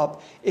wrap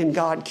up in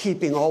God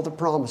keeping all the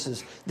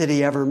promises that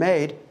He ever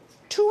made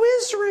to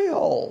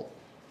Israel.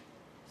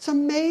 It's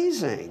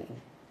amazing.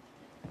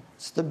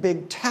 It's the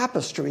big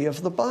tapestry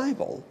of the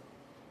Bible.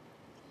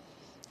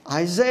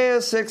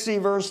 Isaiah 60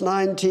 verse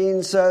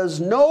 19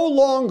 says, "No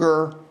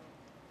longer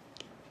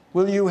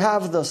will you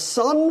have the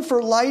sun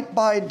for light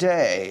by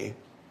day,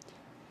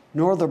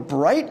 nor the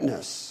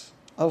brightness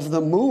of the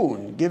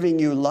moon giving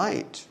you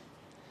light.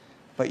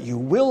 But you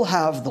will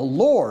have the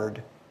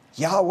Lord,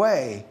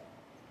 Yahweh,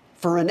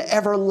 for an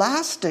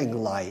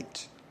everlasting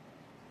light.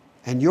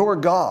 And your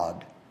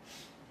God,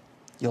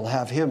 you'll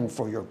have Him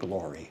for your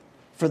glory,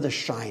 for the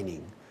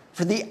shining,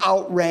 for the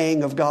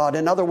outraying of God."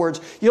 In other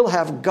words, you'll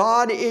have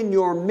God in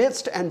your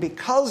midst, and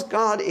because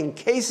God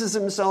encases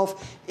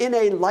Himself in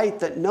a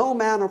light that no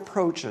man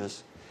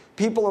approaches,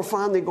 people are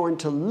finally going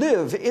to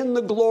live in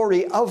the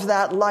glory of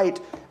that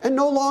light and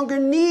no longer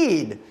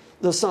need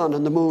the sun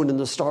and the moon and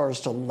the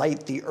stars to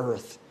light the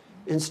earth.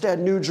 Instead,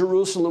 New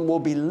Jerusalem will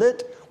be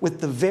lit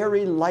with the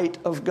very light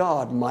of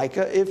God.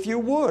 Micah, if you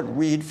would,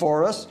 read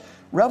for us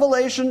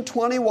Revelation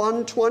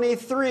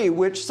 21:23,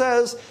 which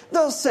says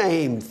the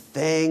same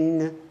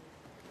thing.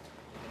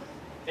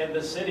 "And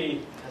the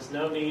city has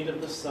no need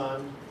of the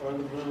sun or the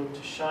moon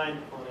to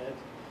shine on it,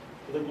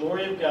 for the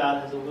glory of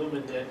God has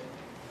illumined it,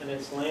 and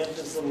its lamp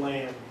is the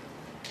Lamb."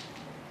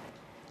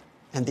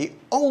 And the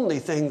only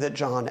thing that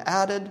John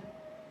added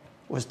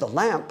was the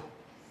lamp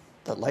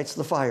that lights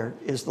the fire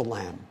is the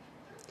Lamb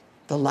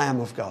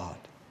of God.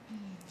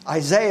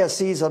 Isaiah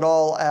sees it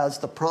all as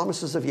the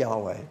promises of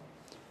Yahweh.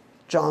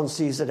 John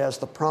sees it as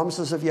the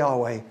promises of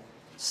Yahweh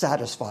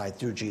satisfied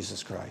through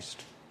Jesus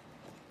Christ.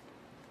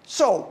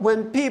 So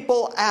when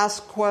people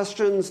ask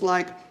questions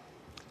like,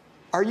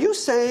 are you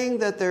saying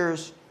that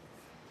there's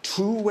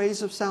two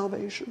ways of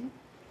salvation?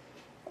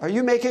 Are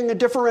you making a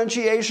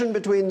differentiation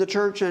between the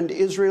church and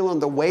Israel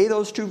and the way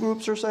those two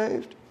groups are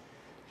saved?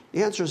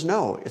 The answer is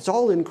no. It's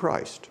all in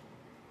Christ.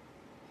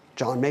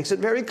 John makes it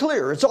very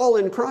clear. It's all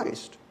in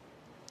Christ.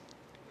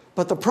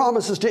 But the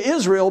promises to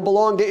Israel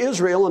belong to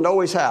Israel and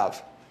always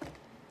have.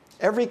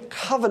 Every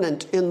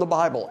covenant in the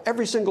Bible,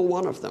 every single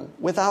one of them,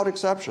 without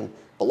exception,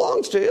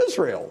 belongs to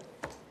Israel.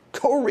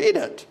 Go read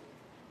it.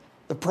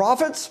 The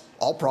prophets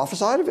all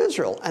prophesied of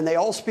Israel, and they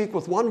all speak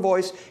with one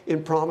voice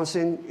in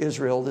promising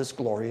Israel this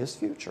glorious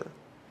future.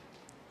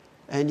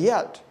 And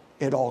yet,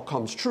 it all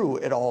comes true.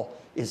 It all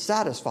is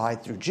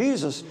satisfied through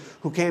Jesus,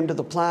 who came to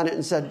the planet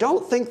and said,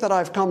 don't think that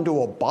I've come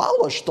to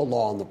abolish the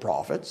law and the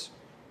prophets.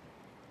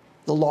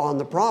 The law and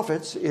the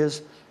prophets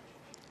is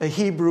a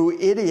Hebrew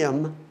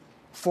idiom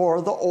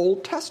for the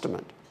Old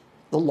Testament.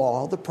 The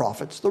law, the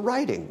prophets, the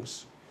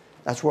writings.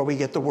 That's where we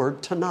get the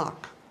word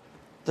Tanakh.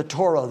 The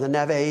Torah, the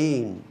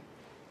Nevi'im,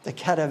 the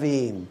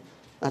Ketuvim.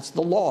 That's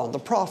the law and the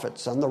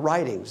prophets and the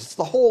writings. It's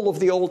the whole of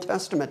the Old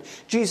Testament.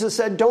 Jesus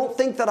said, don't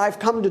think that I've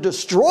come to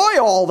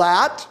destroy all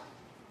that.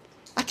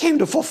 I came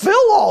to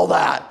fulfill all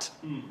that.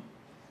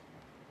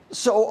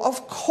 So,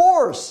 of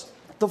course,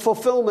 the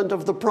fulfillment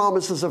of the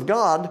promises of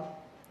God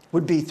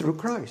would be through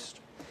Christ.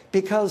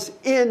 Because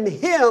in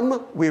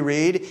Him, we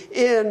read,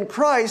 in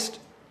Christ,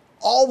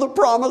 all the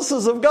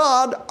promises of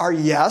God are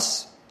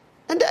yes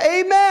and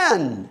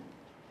amen.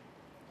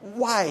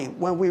 Why,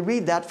 when we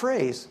read that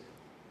phrase,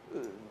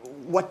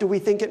 what do we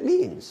think it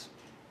means?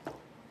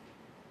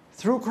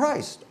 Through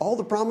Christ, all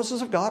the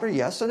promises of God are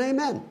yes and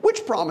amen.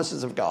 Which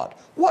promises of God?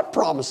 What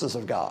promises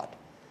of God?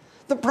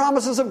 The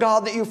promises of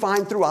God that you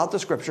find throughout the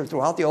Scripture,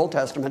 throughout the Old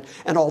Testament,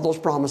 and all those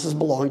promises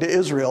belong to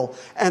Israel.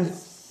 And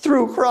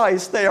through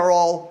Christ, they are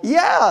all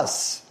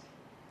yes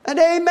and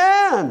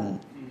amen.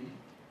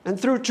 And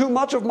through too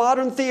much of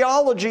modern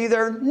theology,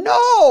 they're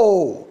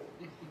no,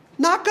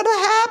 not going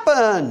to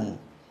happen.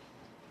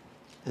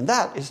 And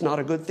that is not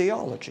a good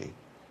theology.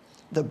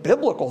 The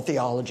biblical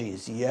theology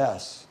is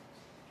yes,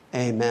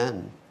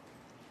 amen.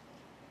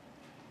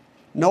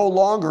 No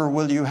longer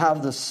will you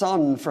have the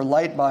sun for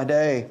light by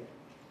day,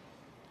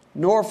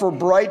 nor for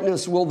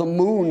brightness will the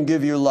moon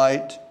give you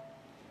light,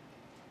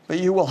 but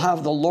you will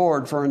have the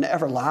Lord for an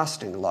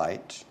everlasting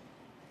light,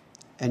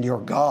 and your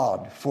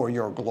God for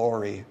your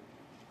glory.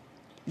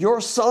 Your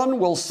sun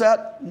will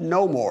set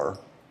no more,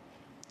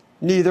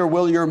 neither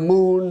will your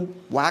moon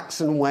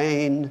wax and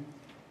wane,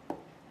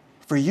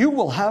 for you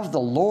will have the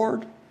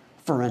Lord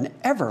for an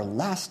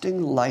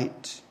everlasting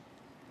light.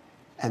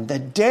 And the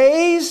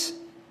days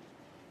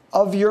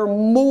of your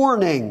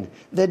mourning,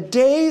 the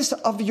days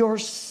of your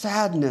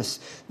sadness,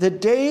 the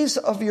days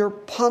of your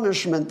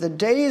punishment, the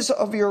days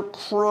of your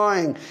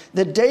crying,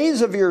 the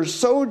days of your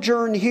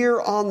sojourn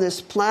here on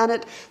this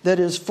planet that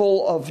is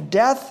full of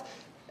death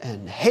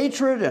and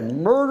hatred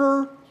and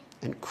murder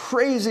and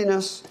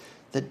craziness,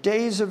 the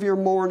days of your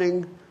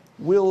mourning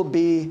will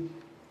be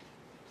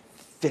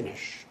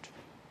finished.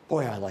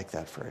 Boy, I like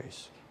that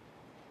phrase.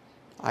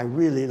 I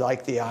really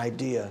like the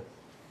idea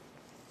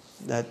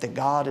that the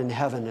God in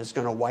heaven is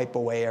going to wipe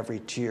away every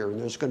tear, and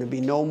there's going to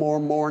be no more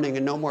mourning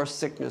and no more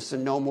sickness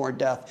and no more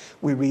death.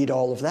 We read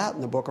all of that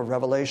in the book of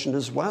Revelation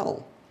as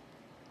well.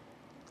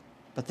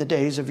 But the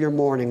days of your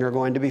mourning are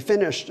going to be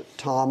finished.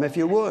 Tom, if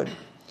you would.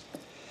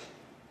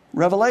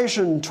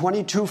 Revelation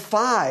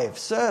 22:5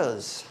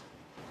 says,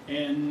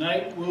 And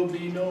night will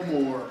be no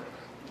more.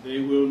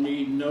 They will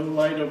need no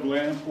light of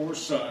lamp or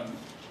sun,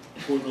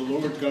 for the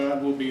Lord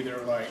God will be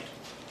their light,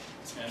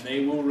 and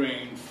they will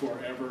reign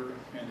forever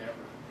and ever.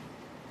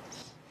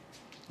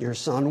 Your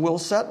sun will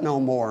set no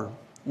more,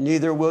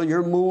 neither will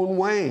your moon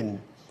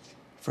wane,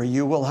 for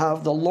you will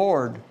have the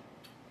Lord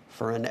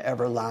for an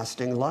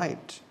everlasting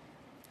light,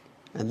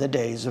 and the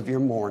days of your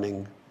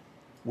mourning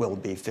will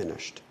be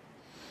finished.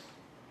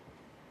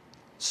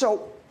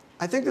 So,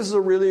 I think this is a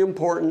really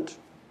important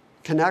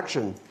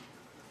connection,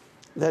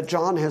 that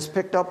John has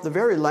picked up the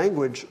very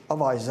language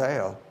of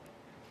Isaiah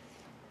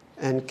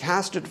and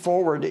cast it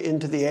forward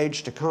into the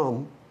age to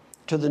come,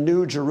 to the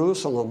New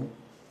Jerusalem,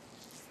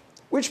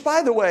 which,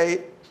 by the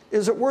way,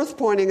 is it worth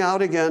pointing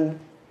out again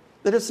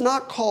that it's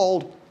not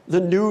called the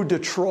New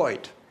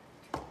Detroit,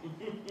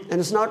 and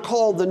it's not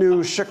called the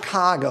New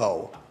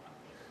Chicago.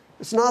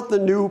 It's not the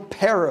New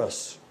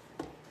Paris.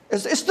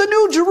 It's the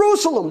New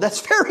Jerusalem.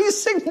 That's very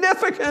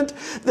significant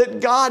that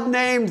God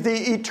named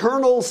the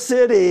eternal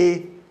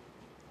city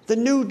the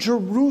New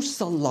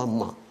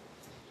Jerusalem,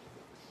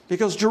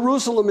 because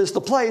Jerusalem is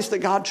the place that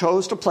God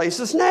chose to place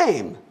His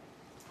name.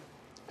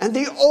 And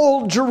the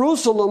old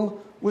Jerusalem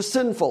was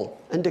sinful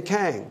and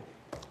decaying.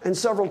 And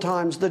several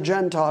times the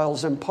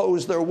Gentiles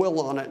imposed their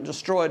will on it and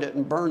destroyed it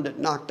and burned it,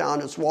 knocked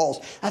down its walls.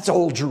 That's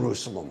old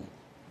Jerusalem.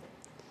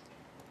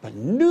 But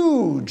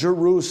New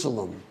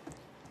Jerusalem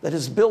that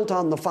is built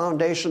on the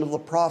foundation of the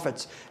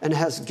prophets and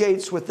has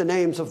gates with the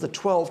names of the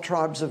 12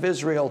 tribes of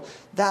Israel.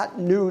 That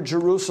new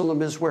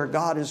Jerusalem is where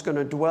God is going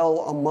to dwell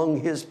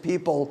among his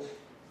people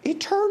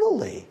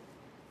eternally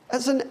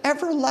as an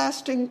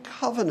everlasting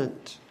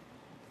covenant.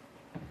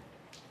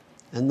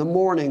 And the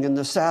mourning and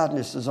the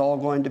sadness is all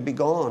going to be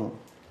gone.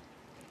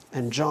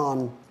 And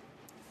John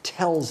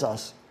tells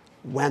us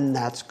when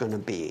that's going to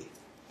be.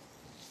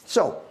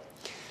 So,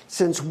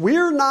 since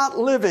we're not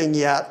living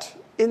yet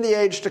in the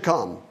age to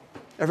come,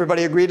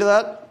 everybody agree to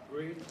that?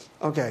 Agreed.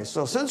 Okay,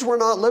 so since we're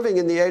not living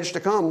in the age to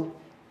come,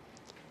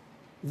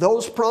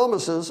 those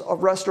promises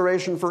of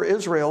restoration for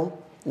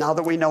Israel, now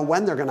that we know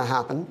when they're going to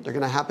happen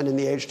in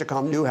the age to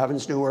come, new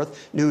heavens, new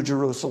earth, new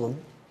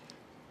Jerusalem.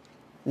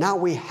 Now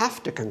we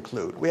have to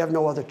conclude, we have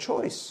no other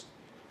choice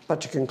but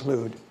to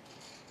conclude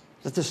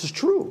that this is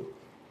true.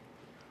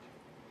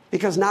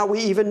 Because now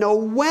we even know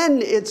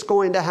when it's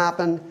going to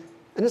happen,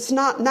 and it's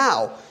not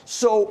now.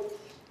 So,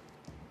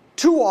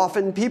 too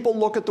often people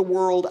look at the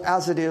world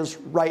as it is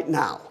right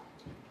now.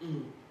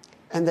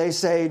 And they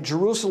say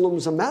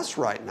Jerusalem's a mess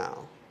right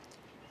now.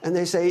 And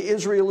they say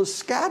Israel is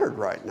scattered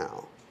right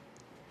now.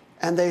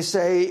 And they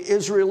say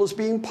Israel is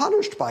being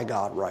punished by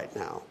God right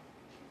now.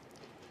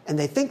 And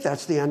they think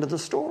that's the end of the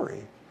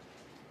story.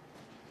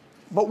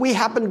 But we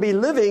happen to be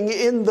living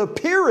in the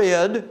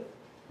period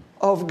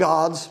of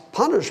God's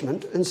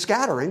punishment and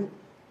scattering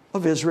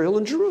of Israel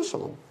and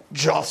Jerusalem,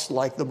 just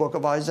like the book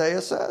of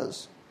Isaiah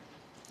says.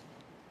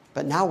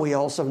 But now we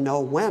also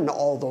know when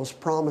all those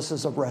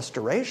promises of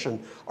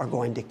restoration are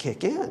going to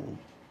kick in.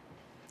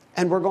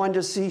 And we're going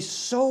to see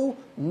so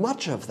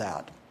much of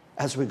that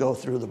as we go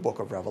through the book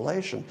of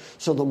Revelation.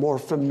 So the more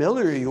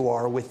familiar you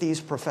are with these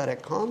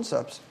prophetic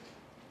concepts,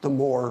 the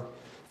more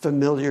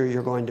familiar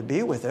you're going to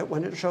be with it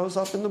when it shows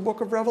up in the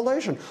book of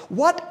Revelation.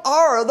 What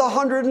are the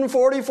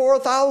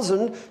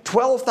 144,000,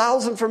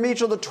 12,000 from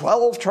each of the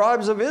 12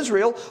 tribes of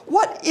Israel?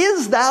 What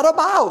is that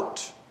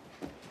about?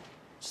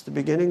 It's the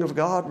beginning of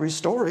God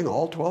restoring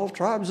all 12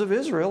 tribes of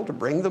Israel to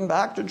bring them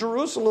back to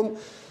Jerusalem,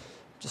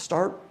 to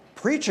start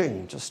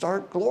preaching, to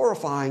start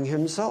glorifying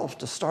himself,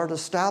 to start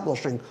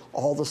establishing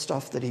all the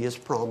stuff that he has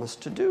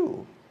promised to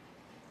do.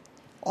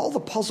 All the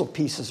puzzle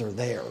pieces are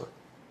there.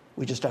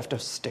 We just have to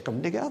stick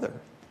them together.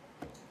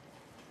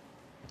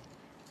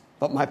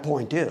 But my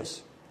point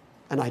is,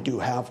 and I do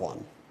have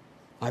one,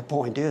 my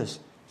point is,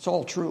 it's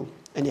all true.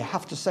 And you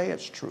have to say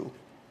it's true,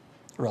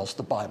 or else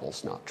the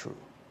Bible's not true.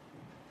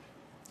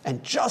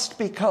 And just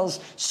because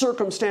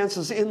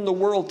circumstances in the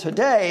world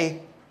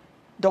today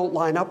don't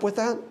line up with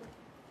that,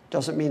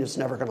 doesn't mean it's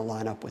never going to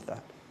line up with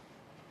that.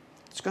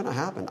 It's going to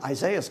happen.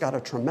 Isaiah's got a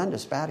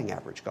tremendous batting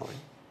average going.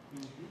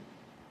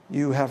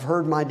 You have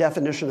heard my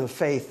definition of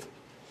faith.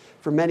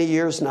 For many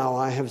years now,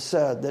 I have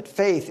said that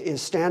faith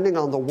is standing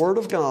on the Word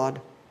of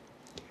God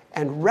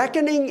and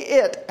reckoning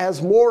it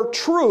as more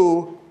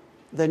true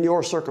than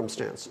your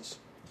circumstances.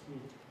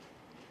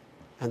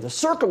 And the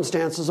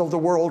circumstances of the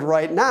world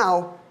right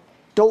now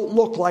don't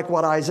look like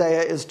what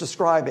Isaiah is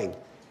describing.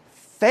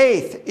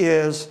 Faith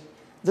is,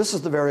 this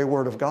is the very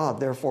Word of God,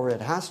 therefore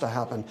it has to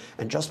happen.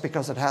 And just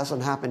because it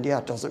hasn't happened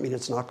yet doesn't mean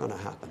it's not going to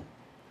happen.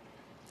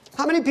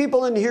 How many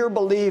people in here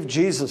believe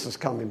Jesus is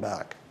coming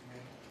back?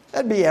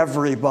 That'd be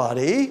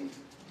everybody.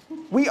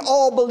 We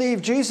all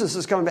believe Jesus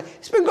is coming back.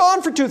 He's been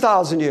gone for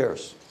 2,000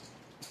 years.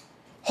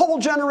 Whole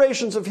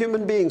generations of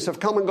human beings have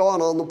come and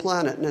gone on the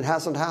planet, and it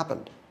hasn't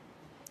happened.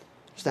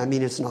 Does that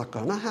mean it's not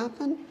going to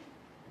happen?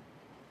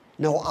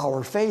 No,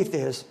 our faith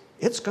is,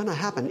 it's going to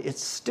happen.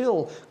 It's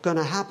still going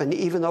to happen,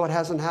 even though it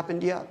hasn't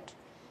happened yet.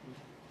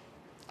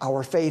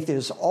 Our faith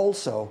is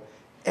also,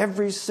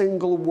 every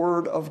single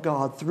word of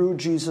God through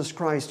Jesus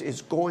Christ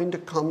is going to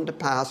come to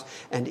pass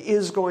and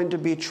is going to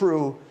be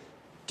true,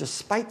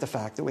 despite the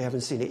fact that we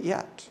haven't seen it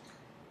yet.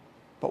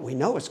 But we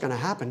know it's going to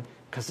happen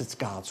because it's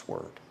God's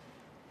word.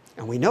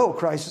 And we know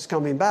Christ is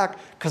coming back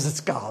because it's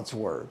God's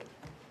word.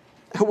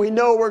 And we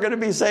know we're going to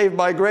be saved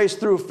by grace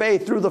through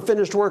faith, through the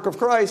finished work of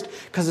Christ,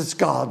 because it's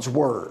God's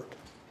word.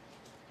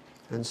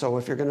 And so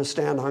if you're going to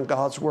stand on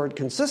God's word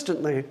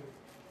consistently,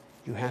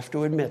 you have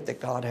to admit that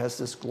God has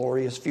this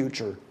glorious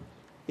future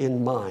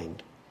in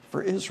mind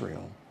for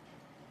Israel.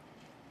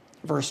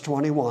 Verse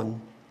 21,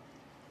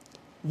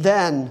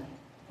 then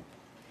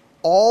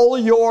all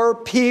your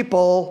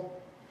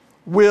people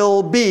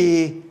will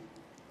be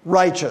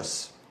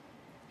righteous.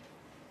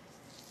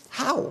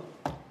 How?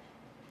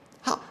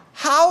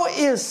 How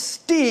is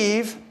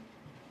Steve,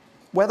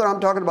 whether I'm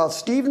talking about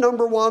Steve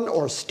number 1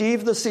 or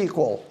Steve the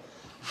sequel,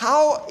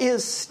 how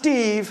is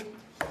Steve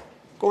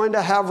going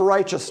to have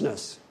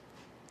righteousness?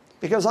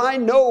 Because I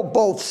know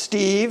both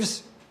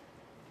Steves,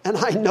 and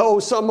I know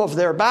some of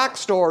their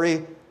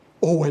backstory,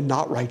 and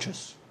not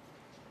righteous.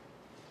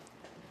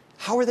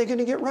 How are they going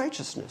to get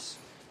righteousness?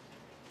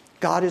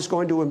 God is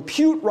going to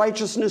impute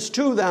righteousness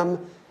to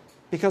them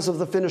because of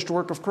the finished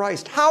work of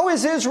Christ. How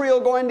is Israel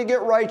going to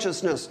get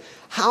righteousness?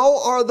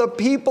 How are the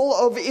people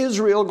of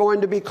Israel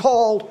going to be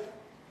called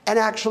and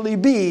actually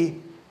be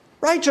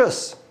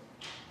righteous?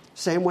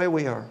 Same way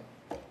we are.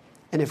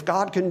 And if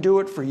God can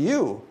do it for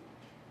you,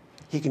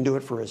 he can do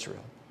it for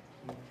Israel.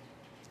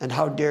 And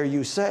how dare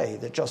you say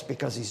that just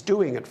because he's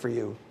doing it for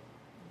you,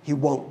 he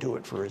won't do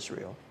it for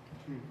Israel?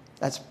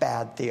 That's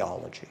bad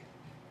theology.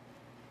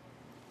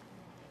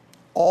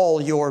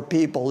 All your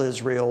people,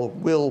 Israel,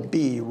 will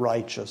be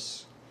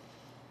righteous.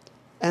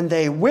 And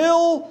they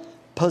will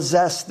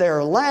possess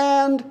their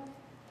land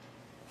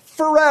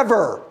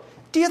forever.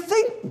 Do you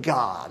think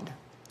God,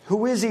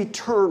 who is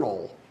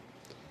eternal,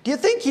 do you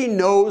think he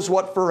knows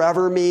what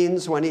forever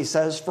means when he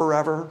says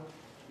forever?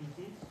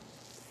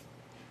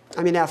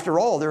 I mean, after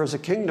all, there is a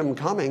kingdom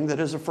coming that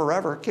is a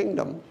forever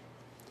kingdom.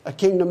 A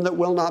kingdom that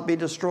will not be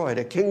destroyed.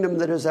 A kingdom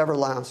that is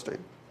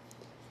everlasting.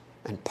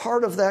 And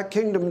part of that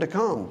kingdom to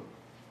come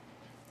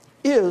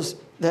is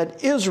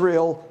that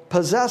Israel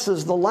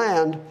possesses the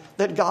land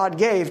that God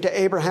gave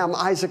to Abraham,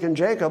 Isaac, and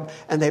Jacob,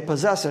 and they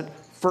possess it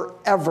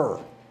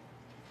forever.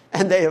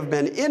 And they have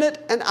been in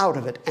it and out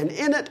of it, and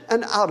in it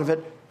and out of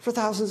it for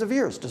thousands of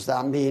years. Does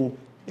that mean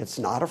it's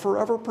not a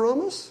forever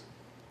promise?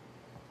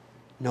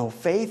 No,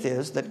 faith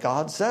is that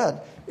God said,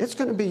 it's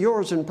going to be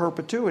yours in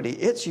perpetuity.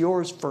 It's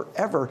yours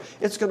forever.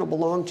 It's going to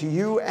belong to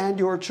you and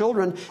your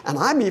children. And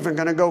I'm even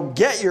going to go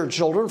get your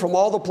children from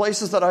all the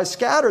places that I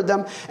scattered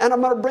them, and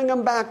I'm going to bring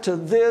them back to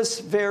this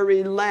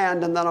very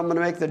land. And then I'm going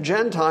to make the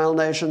Gentile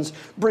nations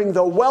bring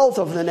the wealth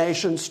of the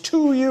nations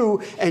to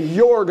you, and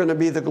you're going to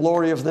be the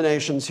glory of the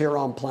nations here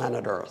on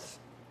planet Earth.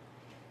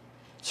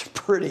 It's a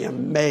pretty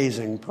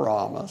amazing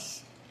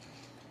promise.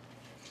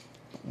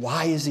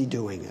 Why is he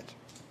doing it?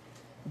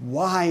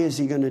 Why is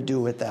he going to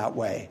do it that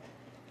way?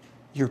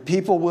 Your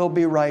people will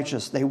be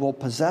righteous. They will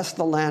possess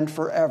the land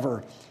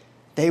forever.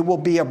 They will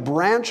be a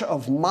branch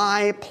of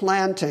my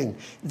planting.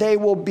 They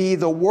will be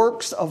the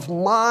works of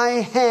my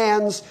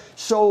hands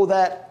so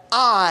that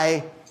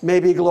I may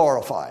be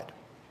glorified.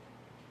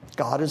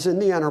 God is in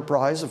the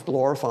enterprise of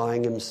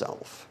glorifying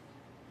himself.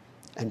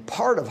 And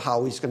part of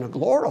how he's going to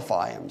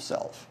glorify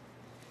himself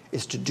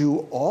is to do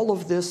all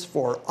of this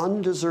for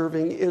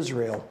undeserving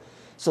Israel,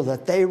 so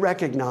that they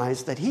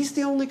recognize that he's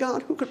the only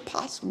God who could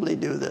possibly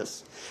do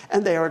this.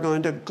 And they are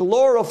going to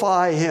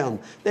glorify him.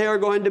 They are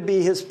going to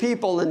be his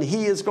people, and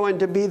he is going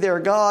to be their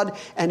God.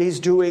 And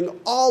he's doing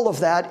all of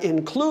that,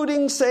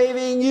 including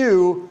saving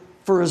you,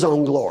 for his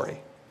own glory.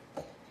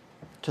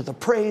 To the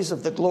praise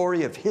of the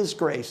glory of his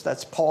grace.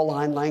 That's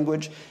Pauline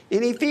language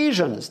in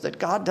Ephesians, that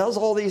God does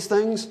all these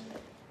things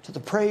to the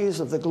praise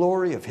of the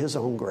glory of his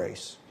own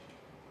grace.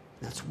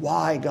 That's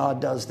why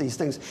God does these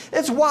things.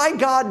 It's why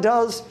God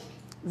does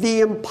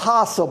the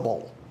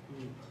impossible.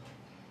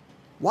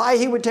 Why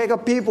he would take a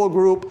people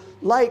group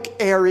like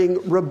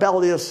erring,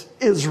 rebellious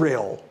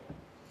Israel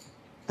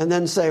and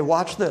then say,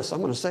 watch this, I'm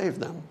going to save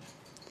them.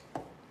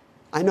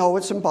 I know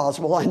it's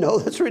impossible. I know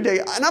that's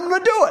ridiculous. And I'm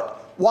going to do it.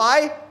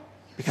 Why?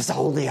 Because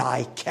only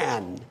I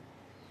can.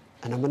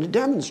 And I'm going to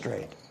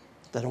demonstrate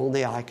that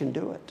only I can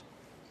do it.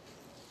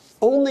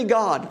 Only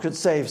God could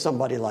save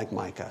somebody like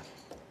Micah.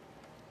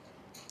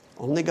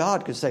 Only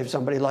God could save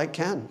somebody like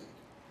Ken.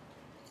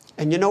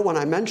 And you know, when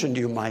I mentioned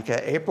you,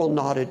 Micah, April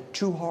nodded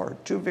too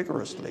hard, too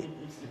vigorously.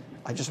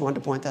 I just wanted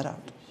to point that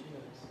out.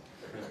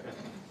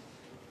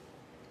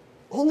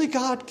 Only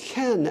God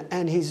can,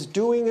 and he's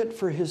doing it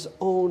for his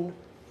own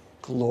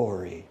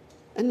glory.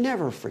 And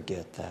never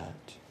forget that.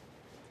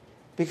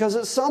 Because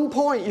at some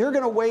point, you're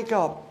going to wake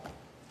up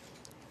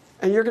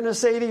and you're going to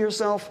say to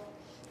yourself,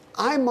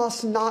 I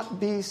must not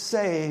be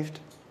saved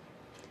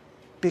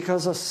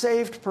because a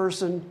saved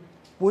person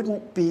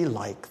wouldn't be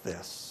like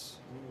this.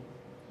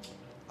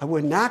 I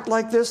wouldn't act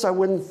like this. I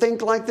wouldn't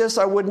think like this.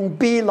 I wouldn't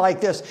be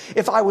like this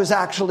if I was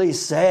actually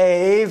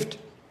saved.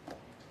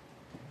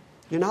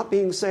 You're not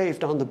being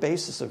saved on the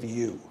basis of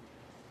you.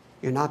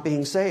 You're not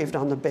being saved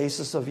on the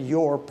basis of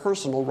your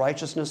personal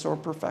righteousness or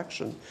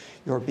perfection.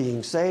 You're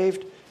being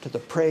saved to the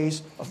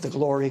praise of the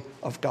glory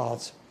of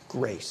God's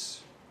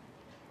grace.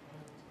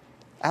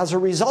 As a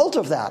result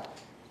of that,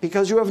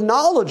 because you have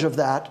knowledge of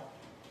that,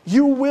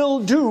 you will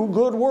do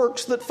good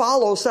works that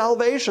follow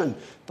salvation.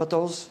 But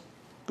those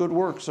good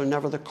works are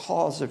never the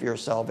cause of your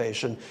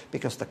salvation,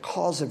 because the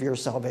cause of your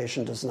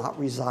salvation does not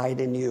reside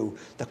in you.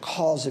 The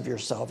cause of your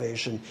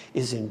salvation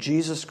is in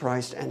Jesus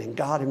Christ and in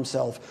God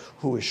himself,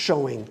 who is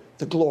showing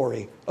the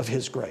glory of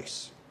his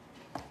grace.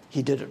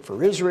 He did it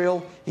for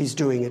Israel. He's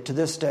doing it to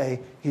this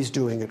day. He's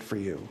doing it for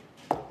you.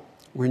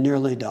 We're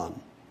nearly done.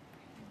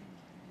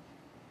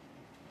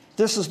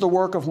 This is the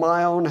work of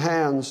my own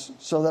hands,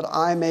 so that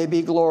I may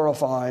be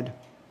glorified.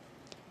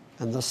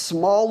 And the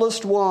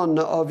smallest one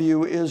of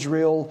you,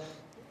 Israel,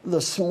 the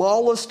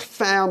smallest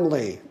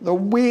family, the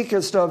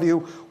weakest of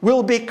you,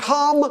 will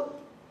become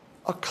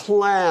a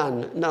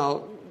clan.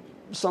 Now,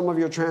 some of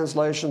your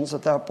translations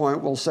at that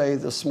point will say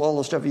the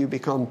smallest of you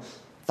become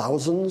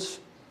thousands.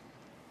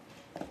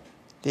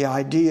 The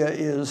idea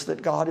is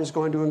that God is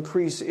going to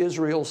increase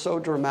Israel so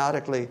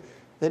dramatically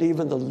that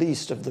even the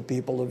least of the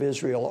people of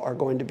Israel are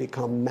going to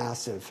become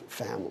massive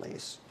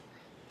families.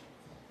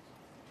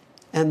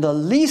 And the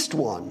least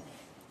one,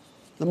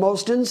 the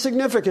most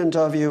insignificant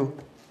of you,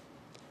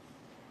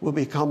 will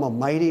become a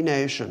mighty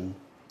nation.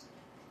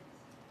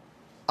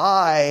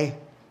 I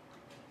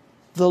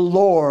the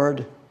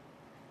Lord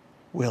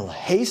will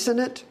hasten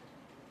it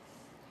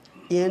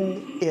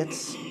in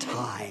its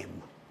time.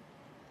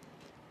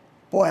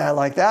 Boy, I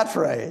like that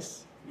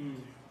phrase.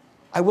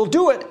 I will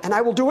do it, and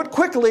I will do it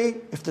quickly.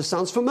 If this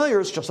sounds familiar,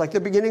 it's just like the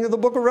beginning of the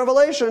book of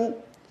Revelation.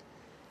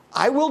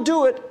 I will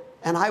do it,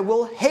 and I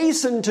will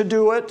hasten to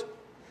do it,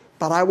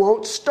 but I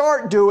won't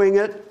start doing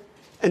it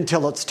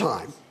until it's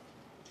time.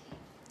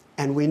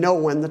 And we know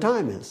when the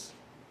time is.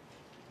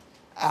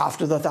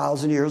 After the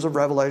 1,000 years of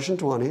Revelation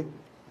 20,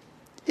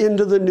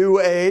 into the new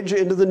age,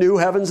 into the new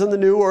heavens and the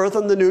new earth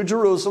and the new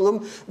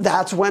Jerusalem,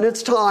 that's when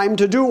it's time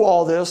to do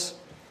all this.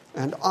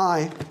 And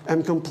I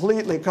am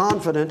completely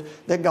confident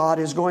that God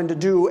is going to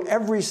do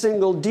every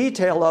single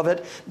detail of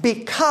it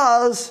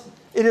because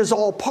it is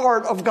all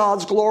part of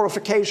God's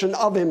glorification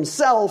of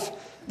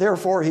himself.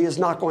 Therefore, he is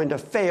not going to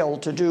fail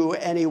to do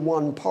any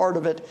one part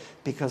of it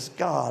because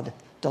God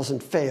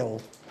doesn't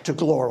fail to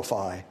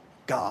glorify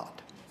God.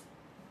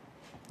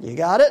 You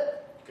got it?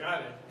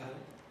 Got it.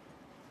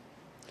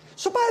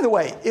 So by the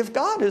way, if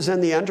God is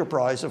in the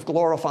enterprise of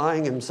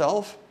glorifying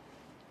himself,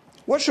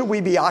 what should we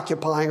be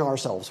occupying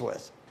ourselves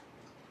with?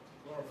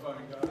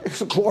 Glorifying God.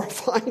 It's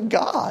glorifying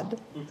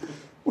God.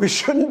 We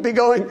shouldn't be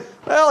going,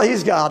 well,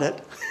 he's got it.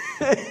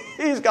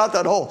 He's got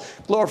that whole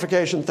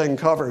glorification thing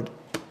covered.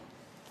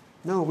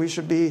 No, we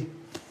should be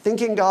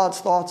thinking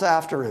God's thoughts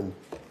after him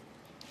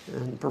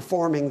and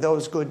performing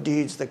those good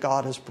deeds that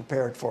God has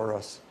prepared for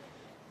us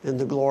in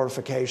the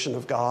glorification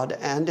of God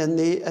and in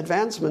the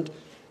advancement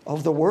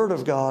of the Word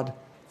of God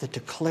that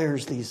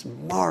declares these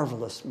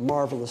marvelous,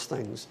 marvelous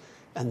things.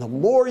 And the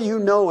more you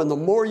know and the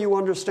more you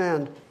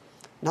understand,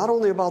 not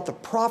only about the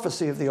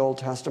prophecy of the Old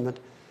Testament,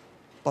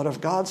 but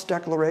of God's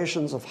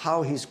declarations of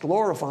how he's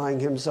glorifying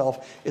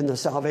himself in the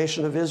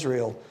salvation of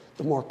Israel,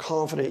 the more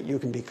confident you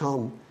can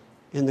become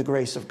in the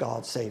grace of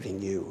God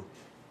saving you.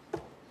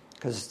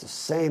 Because it's the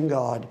same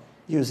God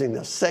using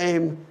the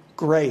same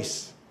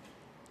grace,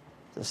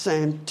 the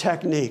same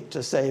technique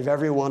to save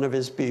every one of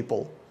his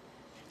people.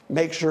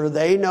 Make sure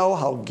they know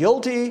how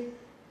guilty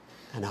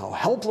and how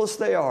helpless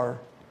they are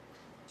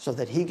so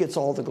that he gets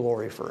all the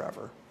glory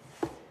forever.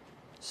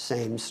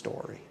 Same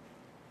story.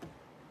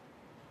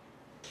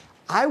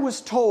 I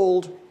was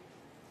told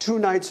 2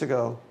 nights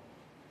ago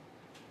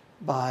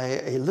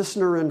by a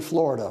listener in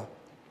Florida.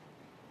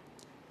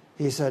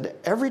 He said,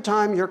 every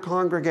time your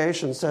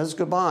congregation says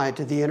goodbye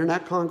to the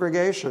internet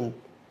congregation,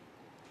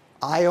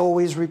 I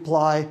always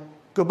reply,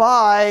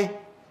 goodbye.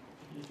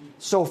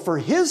 So for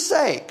his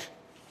sake,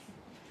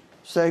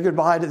 say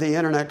goodbye to the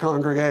internet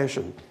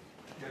congregation.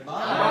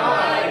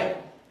 Goodbye.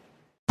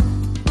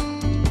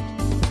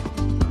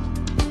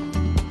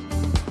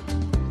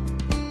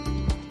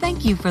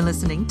 Thank you for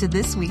listening to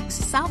this week's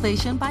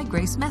Salvation by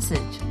Grace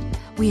message.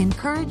 We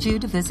encourage you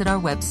to visit our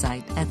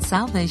website at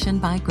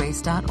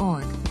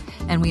salvationbygrace.org,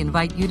 and we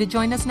invite you to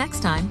join us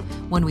next time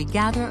when we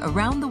gather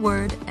around the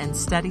Word and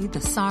study the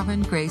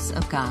sovereign grace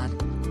of God.